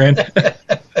day, my friend.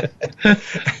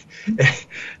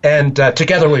 And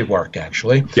together we worked,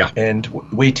 actually. Yeah. And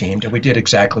we teamed, and we did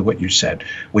exactly what you said.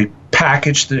 We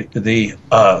packaged the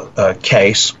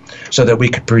case so that we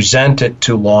could present it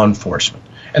to law enforcement.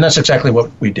 And that's exactly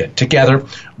what we did. Together,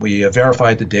 we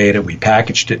verified the data. We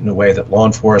packaged it in a way that law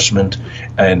enforcement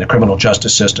and the criminal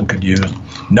justice system could use,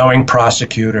 knowing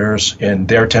prosecutors and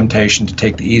their temptation to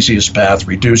take the easiest path,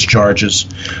 reduce charges.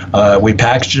 We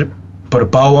packaged it, put a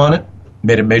bow on it,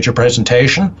 made a major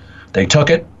presentation. They took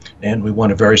it, and we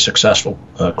won a very successful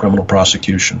criminal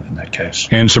prosecution in that case.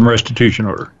 And some restitution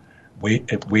order. We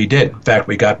did. In fact,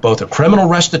 we got both a criminal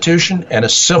restitution and a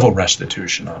civil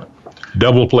restitution on it.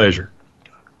 Double pleasure.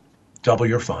 Double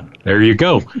your fun. There you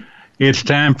go. It's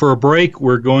time for a break.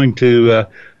 We're going to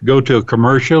go to a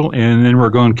commercial, and then we're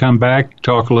going to come back,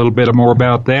 talk a little bit more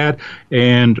about that,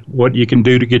 and what you can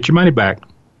do to get your money back.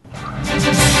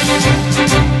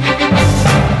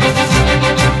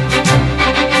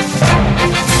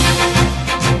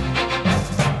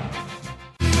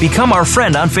 Become our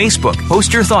friend on Facebook.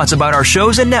 Post your thoughts about our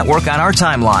shows and network on our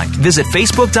timeline. Visit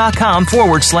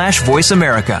Facebook.com/Voice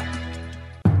America.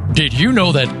 Did you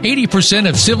know that 80%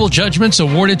 of civil judgments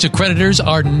awarded to creditors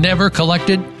are never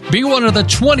collected? Be one of the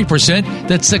 20%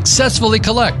 that successfully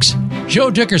collects.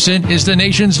 Joe Dickerson is the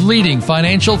nation's leading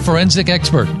financial forensic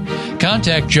expert.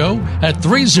 Contact Joe at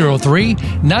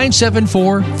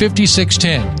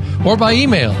 303-974-5610 or by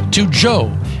email to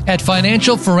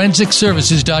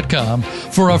joe@financialforensicservices.com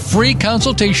for a free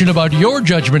consultation about your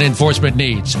judgment enforcement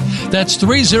needs. That's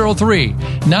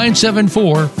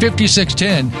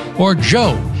 303-974-5610 or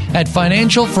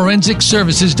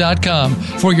joe@financialforensicservices.com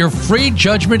for your free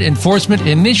judgment enforcement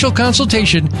initial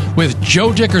consultation with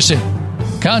Joe Dickerson.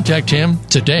 Contact him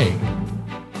today.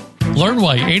 Learn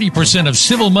why 80% of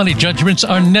civil money judgments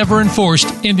are never enforced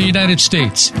in the United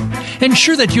States.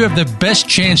 Ensure that you have the best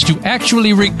chance to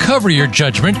actually recover your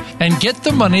judgment and get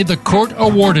the money the court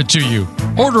awarded to you.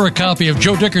 Order a copy of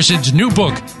Joe Dickerson's new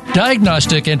book,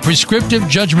 Diagnostic and Prescriptive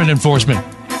Judgment Enforcement.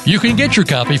 You can get your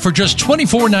copy for just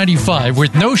 $24.95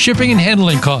 with no shipping and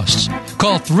handling costs.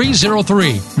 Call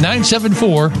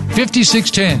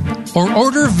 303-974-5610 or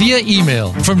order via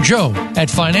email from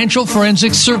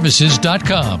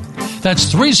joe@financialforensicservices.com. That's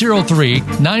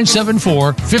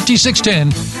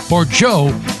 303-974-5610 or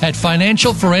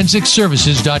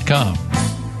joe@financialforensicservices.com.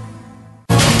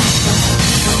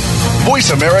 Voice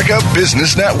America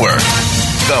Business Network,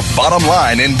 the bottom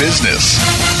line in business.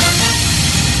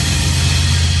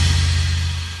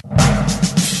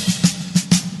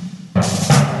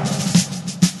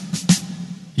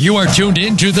 You are tuned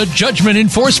in to the Judgment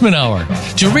Enforcement Hour.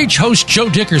 To reach host Joe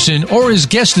Dickerson or his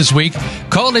guest this week,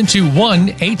 call into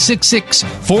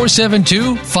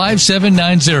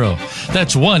 1-866-472-5790.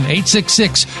 That's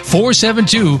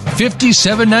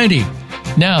 1-866-472-5790.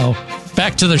 Now,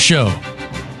 back to the show.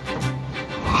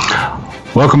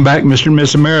 Welcome back, Mr. and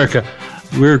Miss America.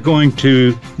 We're going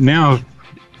to now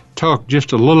talk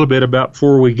just a little bit about,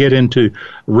 before we get into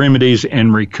remedies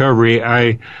and recovery,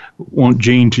 I want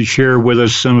Gene to share with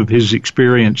us some of his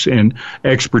experience and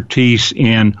expertise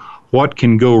in what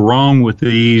can go wrong with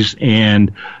these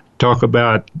and talk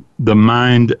about the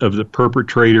mind of the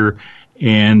perpetrator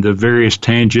and the various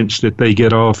tangents that they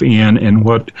get off in and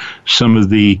what some of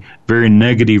the very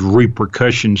negative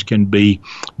repercussions can be.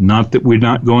 Not that we're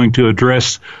not going to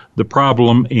address the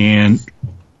problem and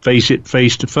face it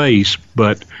face to face,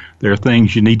 but there are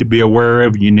things you need to be aware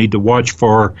of, you need to watch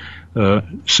for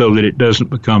so that it doesn't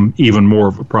become even more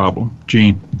of a problem.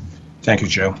 Gene. Thank you,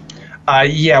 Joe.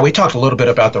 We talked a little bit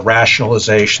about the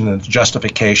rationalization and the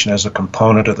justification as a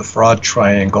component of the fraud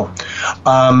triangle.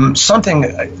 Something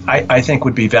I think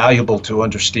would be valuable to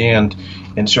understand,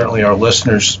 and certainly our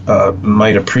listeners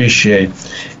might appreciate,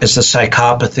 is the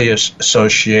psychopathy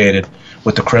associated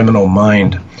with the criminal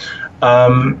mind.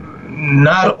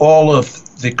 Not all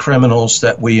of the criminals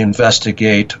that we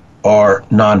investigate are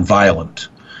nonviolent.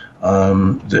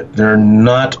 They're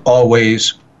not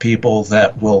always people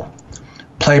that will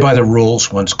play by the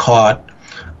rules once caught,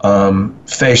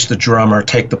 face the drummer,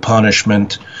 take the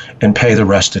punishment, and pay the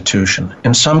restitution.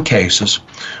 In some cases,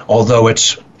 although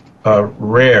it's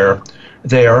rare,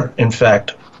 they are, in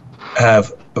fact,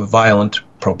 have violent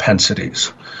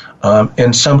propensities.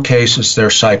 In some cases, they're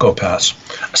psychopaths.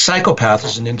 A psychopath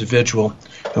is an individual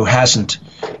who hasn't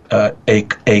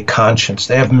a conscience.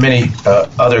 They have many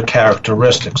other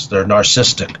characteristics. They're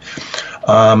narcissistic.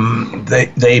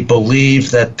 They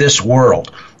believe that this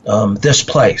world, this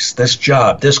place, this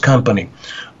job, this company,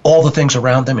 all the things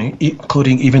around them,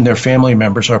 including even their family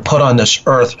members, are put on this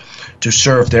earth to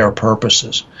serve their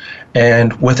purposes.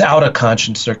 And without a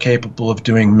conscience, they're capable of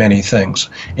doing many things.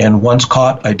 And once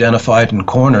caught, identified, and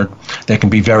cornered, they can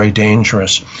be very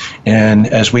dangerous. And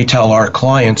as we tell our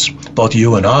clients, both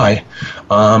you and I,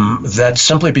 that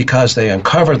simply because they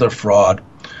uncover the fraud,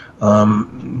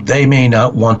 they may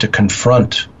not want to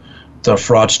confront the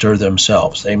fraudster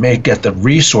themselves. They may get the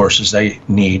resources they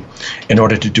need in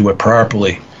order to do it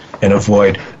properly and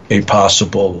avoid a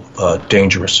possible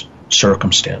dangerous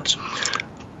circumstance.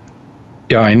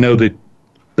 Yeah, I know that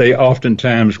they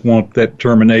oftentimes want that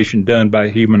termination done by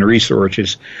human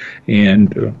resources,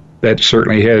 and that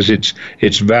certainly has its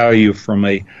value from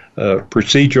a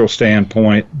procedural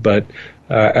standpoint, but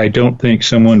I don't think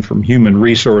someone from human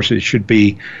resources should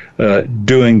be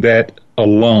doing that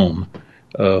alone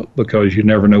because you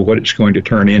never know what it's going to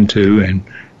turn into. And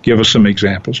give us some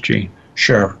examples, Gene.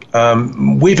 Sure.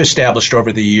 We've established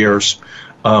over the years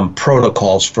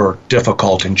protocols for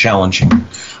difficult and challenging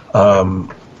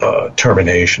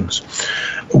terminations.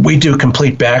 We do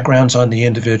complete backgrounds on the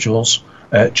individuals,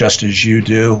 just as you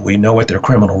do. We know what their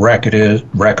criminal record is,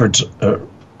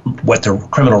 what their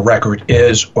criminal record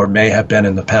is or may have been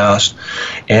in the past,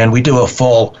 and we do a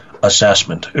full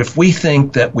assessment. If we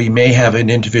think that we may have an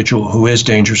individual who is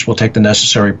dangerous, we'll take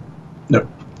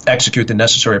execute the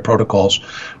necessary protocols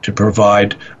to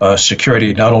provide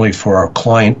security not only for our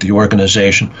client, the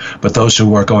organization, but those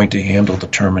who are going to handle the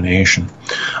termination.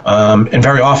 And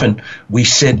very often we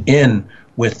sit in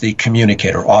with the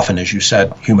communicator, often, as you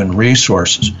said, human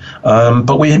resources.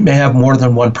 But we may have more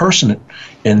than one person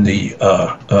in the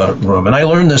room. And I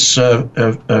learned this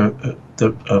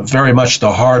very much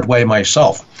the hard way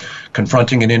myself,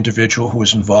 confronting an individual who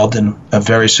was involved in a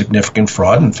very significant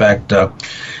fraud. In fact,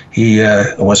 he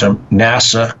was a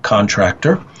NASA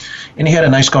contractor, and he had a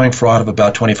nice going fraud of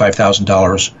about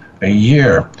 $25,000 a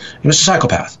year. He was a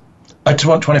psychopath.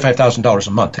 $25,000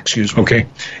 a month, excuse me. Okay.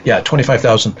 Yeah,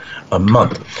 $25,000 a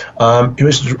month. He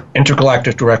was the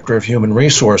intergalactic director of human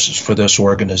resources for this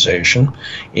organization,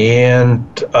 and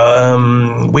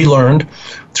we learned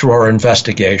through our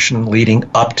investigation leading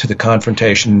up to the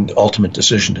confrontation, ultimate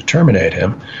decision to terminate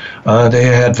him, they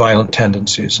had violent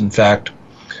tendencies. In fact,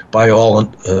 by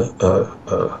all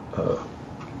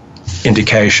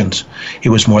indications, he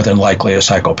was more than likely a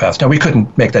psychopath. Now, we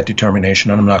couldn't make that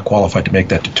determination, and I'm not qualified to make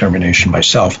that determination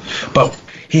myself, but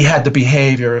he had the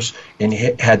behaviors and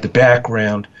he had the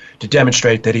background to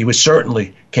demonstrate that he was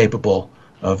certainly capable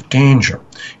of danger.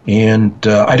 And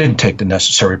I didn't take the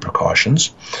necessary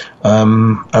precautions.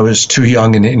 I was too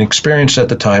young and inexperienced at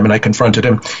the time, and I confronted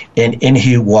him, and in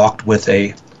he walked with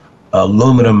a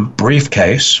aluminum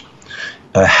briefcase,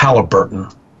 a Halliburton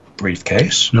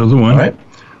briefcase. Another one. Right?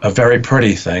 A very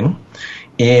pretty thing.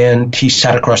 And he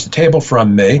sat across the table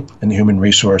from me and the human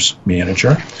resource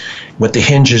manager with the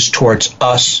hinges towards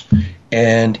us,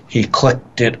 and he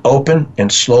clicked it open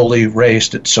and slowly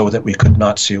raised it so that we could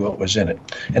not see what was in it.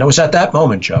 And it was at that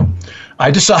moment, Joe, I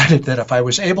decided that if I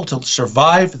was able to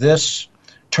survive this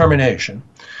termination,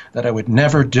 that I would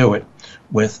never do it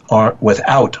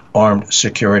without armed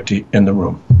security in the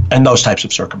room and those types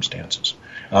of circumstances.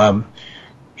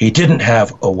 He didn't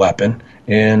have a weapon,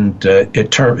 and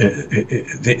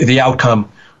the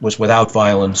outcome was without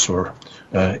violence or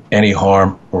any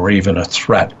harm or even a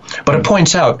threat. But it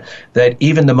points out that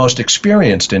even the most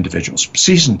experienced individuals,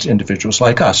 seasoned individuals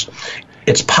like us,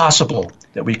 it's possible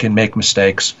that we can make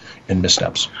mistakes and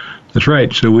missteps. That's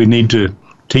right. So we need to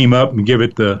team up and give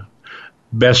it the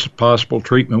best possible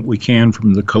treatment we can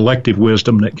from the collective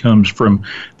wisdom that comes from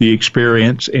the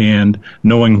experience and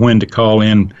knowing when to call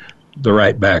in the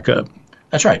right backup.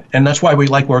 That's right. And that's why we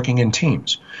like working in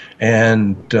teams.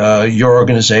 And your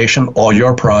organization, all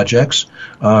your projects,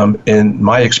 in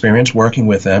my experience working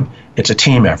with them, it's a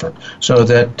team effort so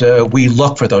that we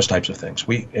look for those types of things.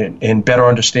 And better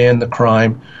understand the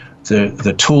crime,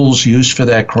 the tools used for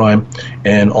that crime,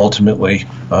 and ultimately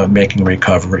making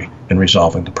recovery and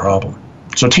resolving the problem.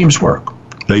 So teams work.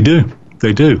 They do.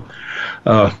 They do.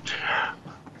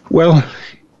 Well,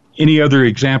 any other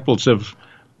examples of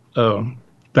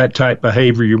that type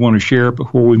behavior you want to share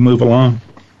before we move along?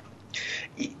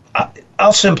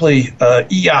 I'll simply,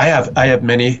 I have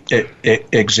many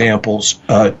examples,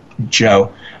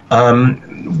 Joe.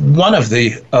 One of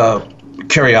the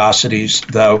curiosities,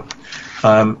 though,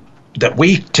 that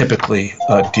we typically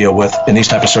deal with in these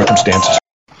type of circumstances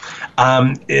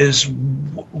is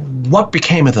what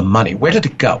became of the money? Where did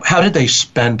it go? How did they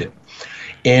spend it?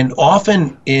 And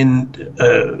often in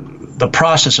the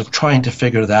process of trying to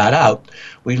figure that out,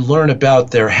 we learn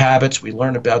about their habits, we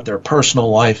learn about their personal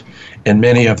life, and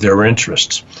many of their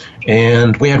interests.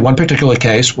 And we had one particular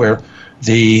case where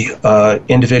the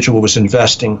individual was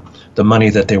investing the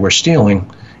money that they were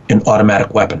stealing in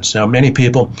automatic weapons. Now, many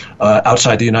people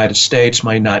outside the United States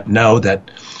might not know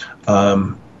that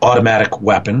automatic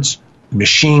weapons,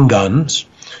 machine guns,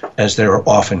 as they're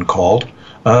often called,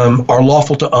 are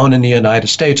lawful to own in the United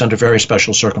States under very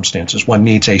special circumstances. One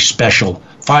needs a special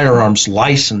firearms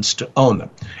license to own them,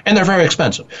 and they're very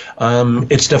expensive.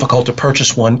 It's difficult to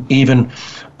purchase one, even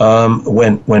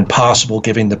when possible,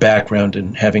 given the background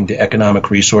and having the economic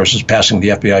resources, passing the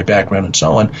FBI background, and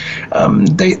so on.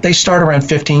 They start around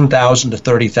 $15,000 to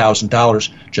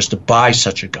 $30,000 just to buy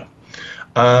such a gun.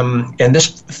 And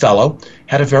this fellow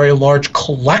had a very large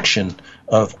collection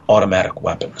of automatic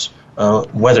weapons.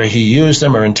 Whether he used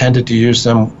them or intended to use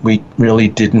them, we really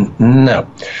didn't know.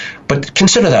 But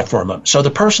consider that for a moment. So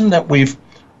the person that we've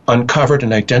uncovered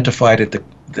and identified at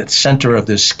the center of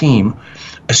this scheme,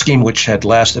 a scheme which had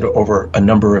lasted over a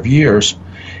number of years,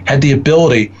 had the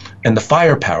ability and the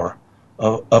firepower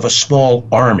of a small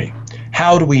army.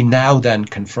 How do we now then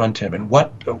confront him? And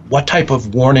what type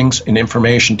of warnings and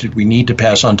information did we need to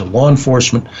pass on to law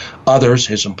enforcement, others,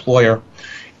 his employer,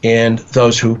 and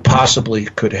those who possibly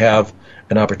could have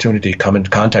an opportunity to come in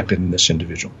contact with this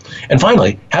individual? And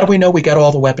finally, how do we know we got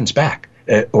all the weapons back,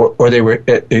 or they were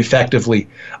effectively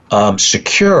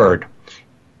secured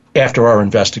after our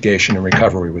investigation and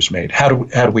recovery was made? How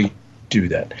do we do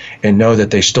that and know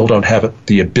that they still don't have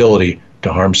the ability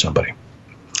to harm somebody?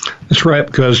 That's right,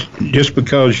 because just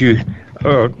because you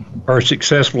are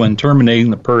successful in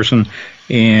terminating the person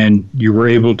and you were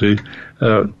able to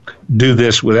do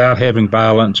this without having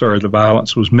violence, or the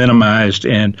violence was minimized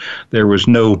and there was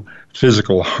no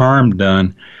physical harm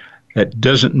done, that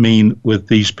doesn't mean with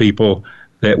these people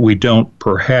that we don't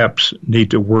perhaps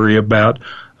need to worry about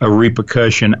a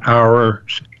repercussion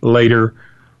hours later,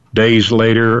 days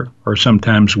later, or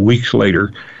sometimes weeks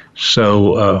later.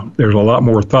 So there's a lot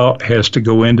more thought has to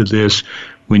go into this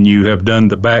when you have done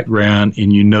the background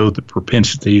and you know the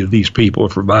propensity of these people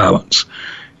for violence.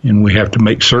 And we have to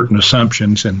make certain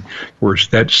assumptions, and of course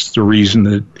that's the reason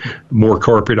that more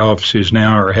corporate offices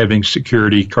now are having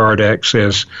security card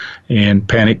access and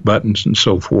panic buttons and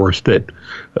so forth that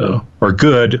are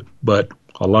good, but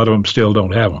a lot of them still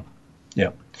don't have them.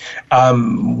 Yeah.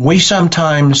 We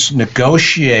sometimes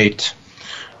negotiate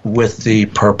with the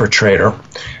perpetrator,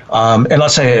 and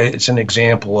let's say it's an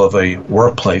example of a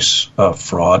workplace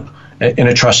fraud in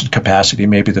a trusted capacity,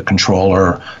 maybe the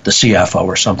controller, the CFO,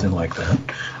 or something like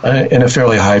that, in a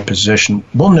fairly high position.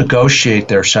 We'll negotiate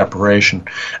their separation,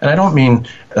 and I don't mean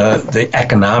the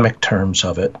economic terms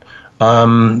of it,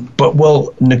 but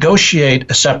we'll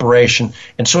negotiate a separation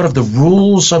and sort of the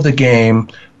rules of the game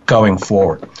going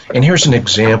forward. And here's an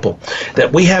example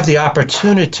that we have the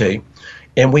opportunity,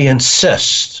 and we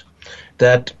insist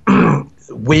that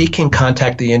we can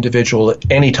contact the individual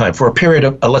at any time for a period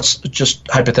of, let's just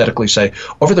hypothetically say,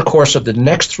 over the course of the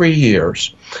next 3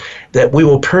 years, that we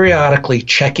will periodically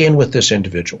check in with this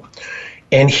individual,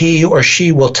 and he or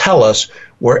she will tell us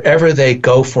wherever they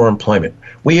go for employment.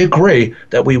 We agree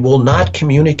that we will not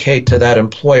communicate to that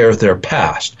employer their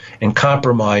past and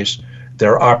compromise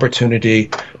their opportunity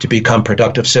to become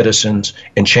productive citizens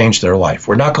and change their life.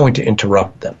 We're not going to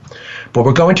interrupt them, but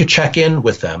we're going to check in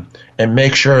with them and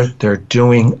make sure they're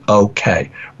doing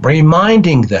okay,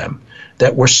 reminding them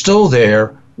that we're still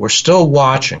there, we're still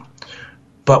watching,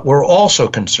 but we're also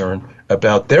concerned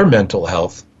about their mental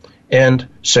health and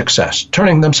success,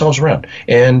 turning themselves around.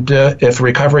 And if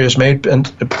recovery has been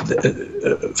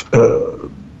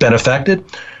affected,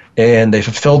 and they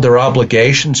fulfilled their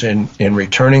obligations in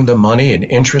returning the money and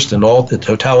interest and all the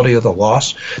totality of the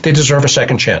loss, they deserve a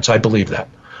second chance. I believe that.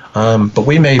 But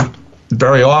we may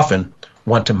very often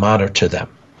want to monitor them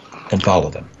and follow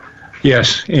them.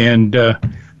 Yes, and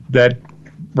that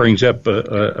brings up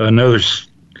another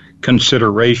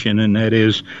consideration, and that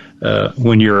is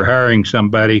when you're hiring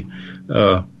somebody,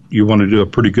 you want to do a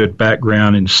pretty good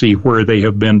background and see where they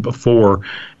have been before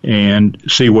and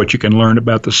see what you can learn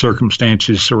about the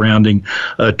circumstances surrounding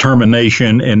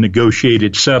termination and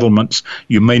negotiated settlements.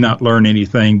 You may not learn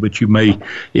anything, but you may,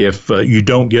 if you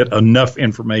don't get enough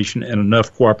information and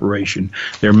enough cooperation,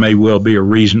 there may well be a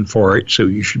reason for it, so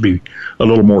you should be a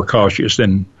little more cautious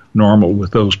than normal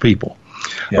with those people.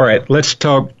 Yeah. All right, let's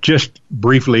talk just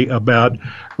briefly about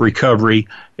recovery.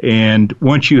 And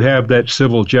once you have that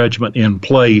civil judgment in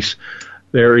place,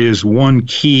 there is one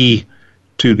key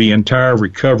to the entire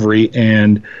recovery,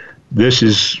 and this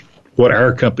is what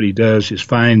our company does, is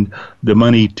find the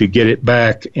money to get it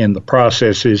back and the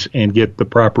processes and get the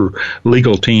proper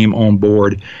legal team on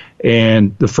board.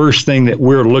 And the first thing that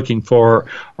we're looking for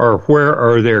are where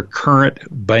are their current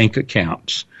bank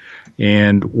accounts.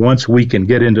 And once we can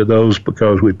get into those,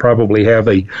 because we probably have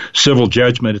a civil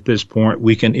judgment at this point,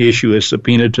 we can issue a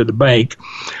subpoena to the bank.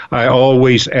 I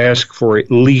always ask for at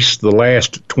least the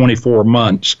last 24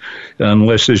 months,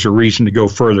 unless there's a reason to go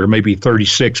further, maybe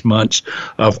 36 months,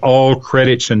 of all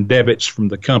credits and debits from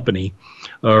the company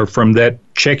or from that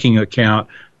checking account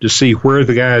to see where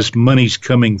the guy's money's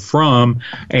coming from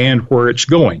and where it's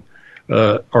going.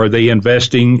 Are they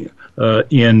investing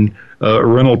in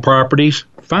rental properties?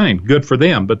 Fine, good for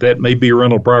them, but that may be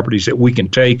rental properties that we can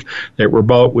take that were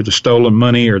bought with the stolen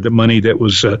money or the money that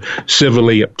was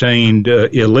civilly obtained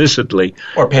illicitly.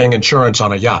 Or paying insurance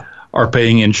on a yacht. And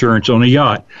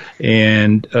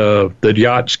the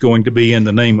yacht's going to be in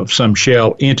the name of some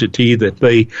shell entity that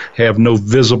they have no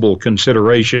visible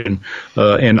consideration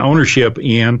and ownership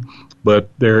in, but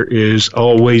there is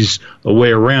always a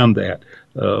way around that.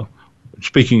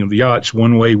 Speaking of the yachts,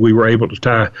 one way we were able to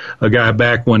tie a guy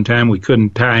back one time, we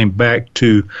couldn't tie him back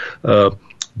to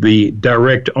the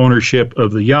direct ownership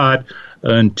of the yacht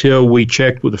until we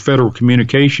checked with the Federal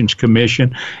Communications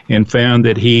Commission and found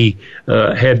that he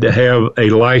had to have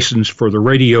a license for the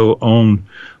radio on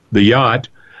the yacht.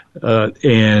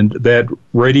 And that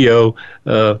radio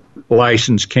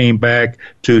license came back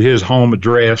to his home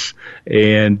address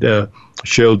and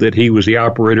showed that he was the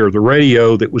operator of the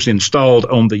radio that was installed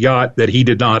on the yacht that he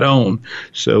did not own.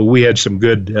 So we had some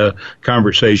good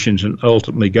conversations and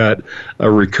ultimately got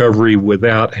a recovery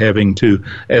without having to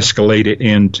escalate it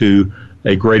into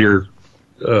a greater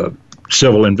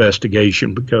civil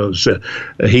investigation, because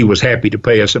he was happy to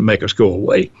pay us and make us go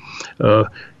away.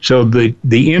 So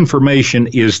the information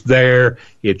is there.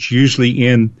 It's usually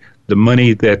in the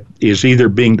money that is either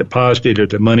being deposited or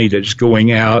the money that's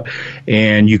going out,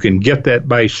 and you can get that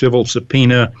by civil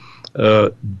subpoena,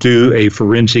 do a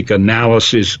forensic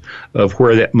analysis of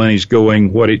where that money's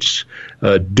going, what it's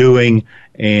doing,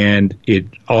 and it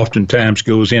oftentimes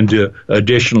goes into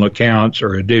additional accounts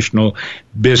or additional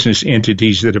business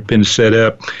entities that have been set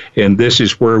up. And this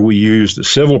is where we use the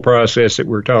civil process that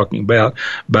we're talking about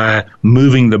by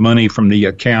moving the money from the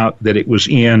account that it was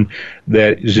in,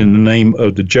 that is in the name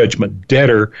of the judgment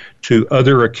debtor, to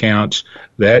other accounts.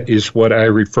 That is what I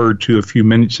referred to a few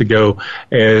minutes ago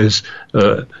as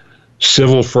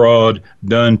civil fraud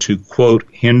done to, quote,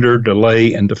 hinder,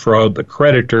 delay, and defraud the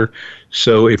creditor.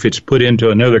 So if it's put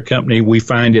into another company, we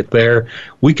find it there.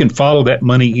 We can follow that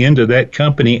money into that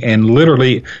company and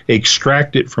literally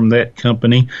extract it from that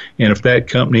company. And if that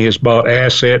company has bought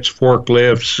assets,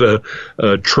 forklifts,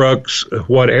 trucks,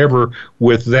 whatever,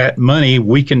 with that money,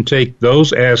 we can take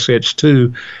those assets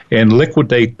too and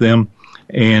liquidate them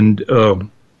and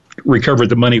recover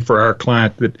the money for our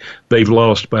client that they've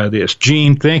lost by this.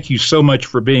 Gene, thank you so much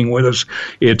for being with us.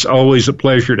 It's always a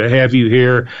pleasure to have you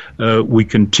here. We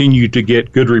continue to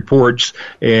get good reports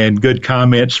and good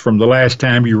comments from the last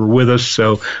time you were with us,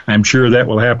 so I'm sure that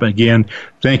will happen again.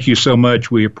 Thank you so much.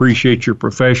 We appreciate your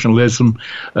professionalism.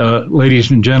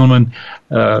 Ladies and gentlemen,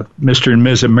 Mr. and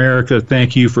Ms. America,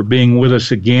 thank you for being with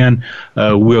us again.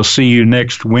 We'll see you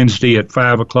next Wednesday at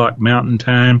 5 o'clock Mountain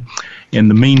Time. In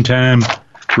the meantime,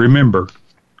 remember,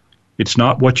 It's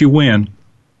not what you win,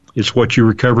 it's what you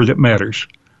recover that matters.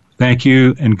 Thank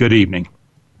you and good evening.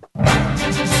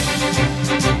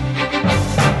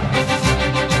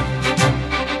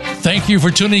 Thank you for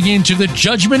tuning in to the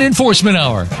Judgment Enforcement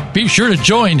Hour. Be sure to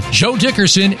join Joe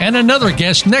Dickerson and another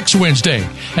guest next Wednesday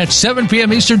at 7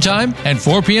 p.m. Eastern Time and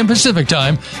 4 p.m. Pacific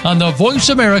Time on the Voice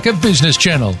America Business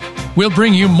Channel. We'll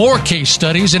bring you more case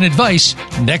studies and advice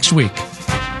next week.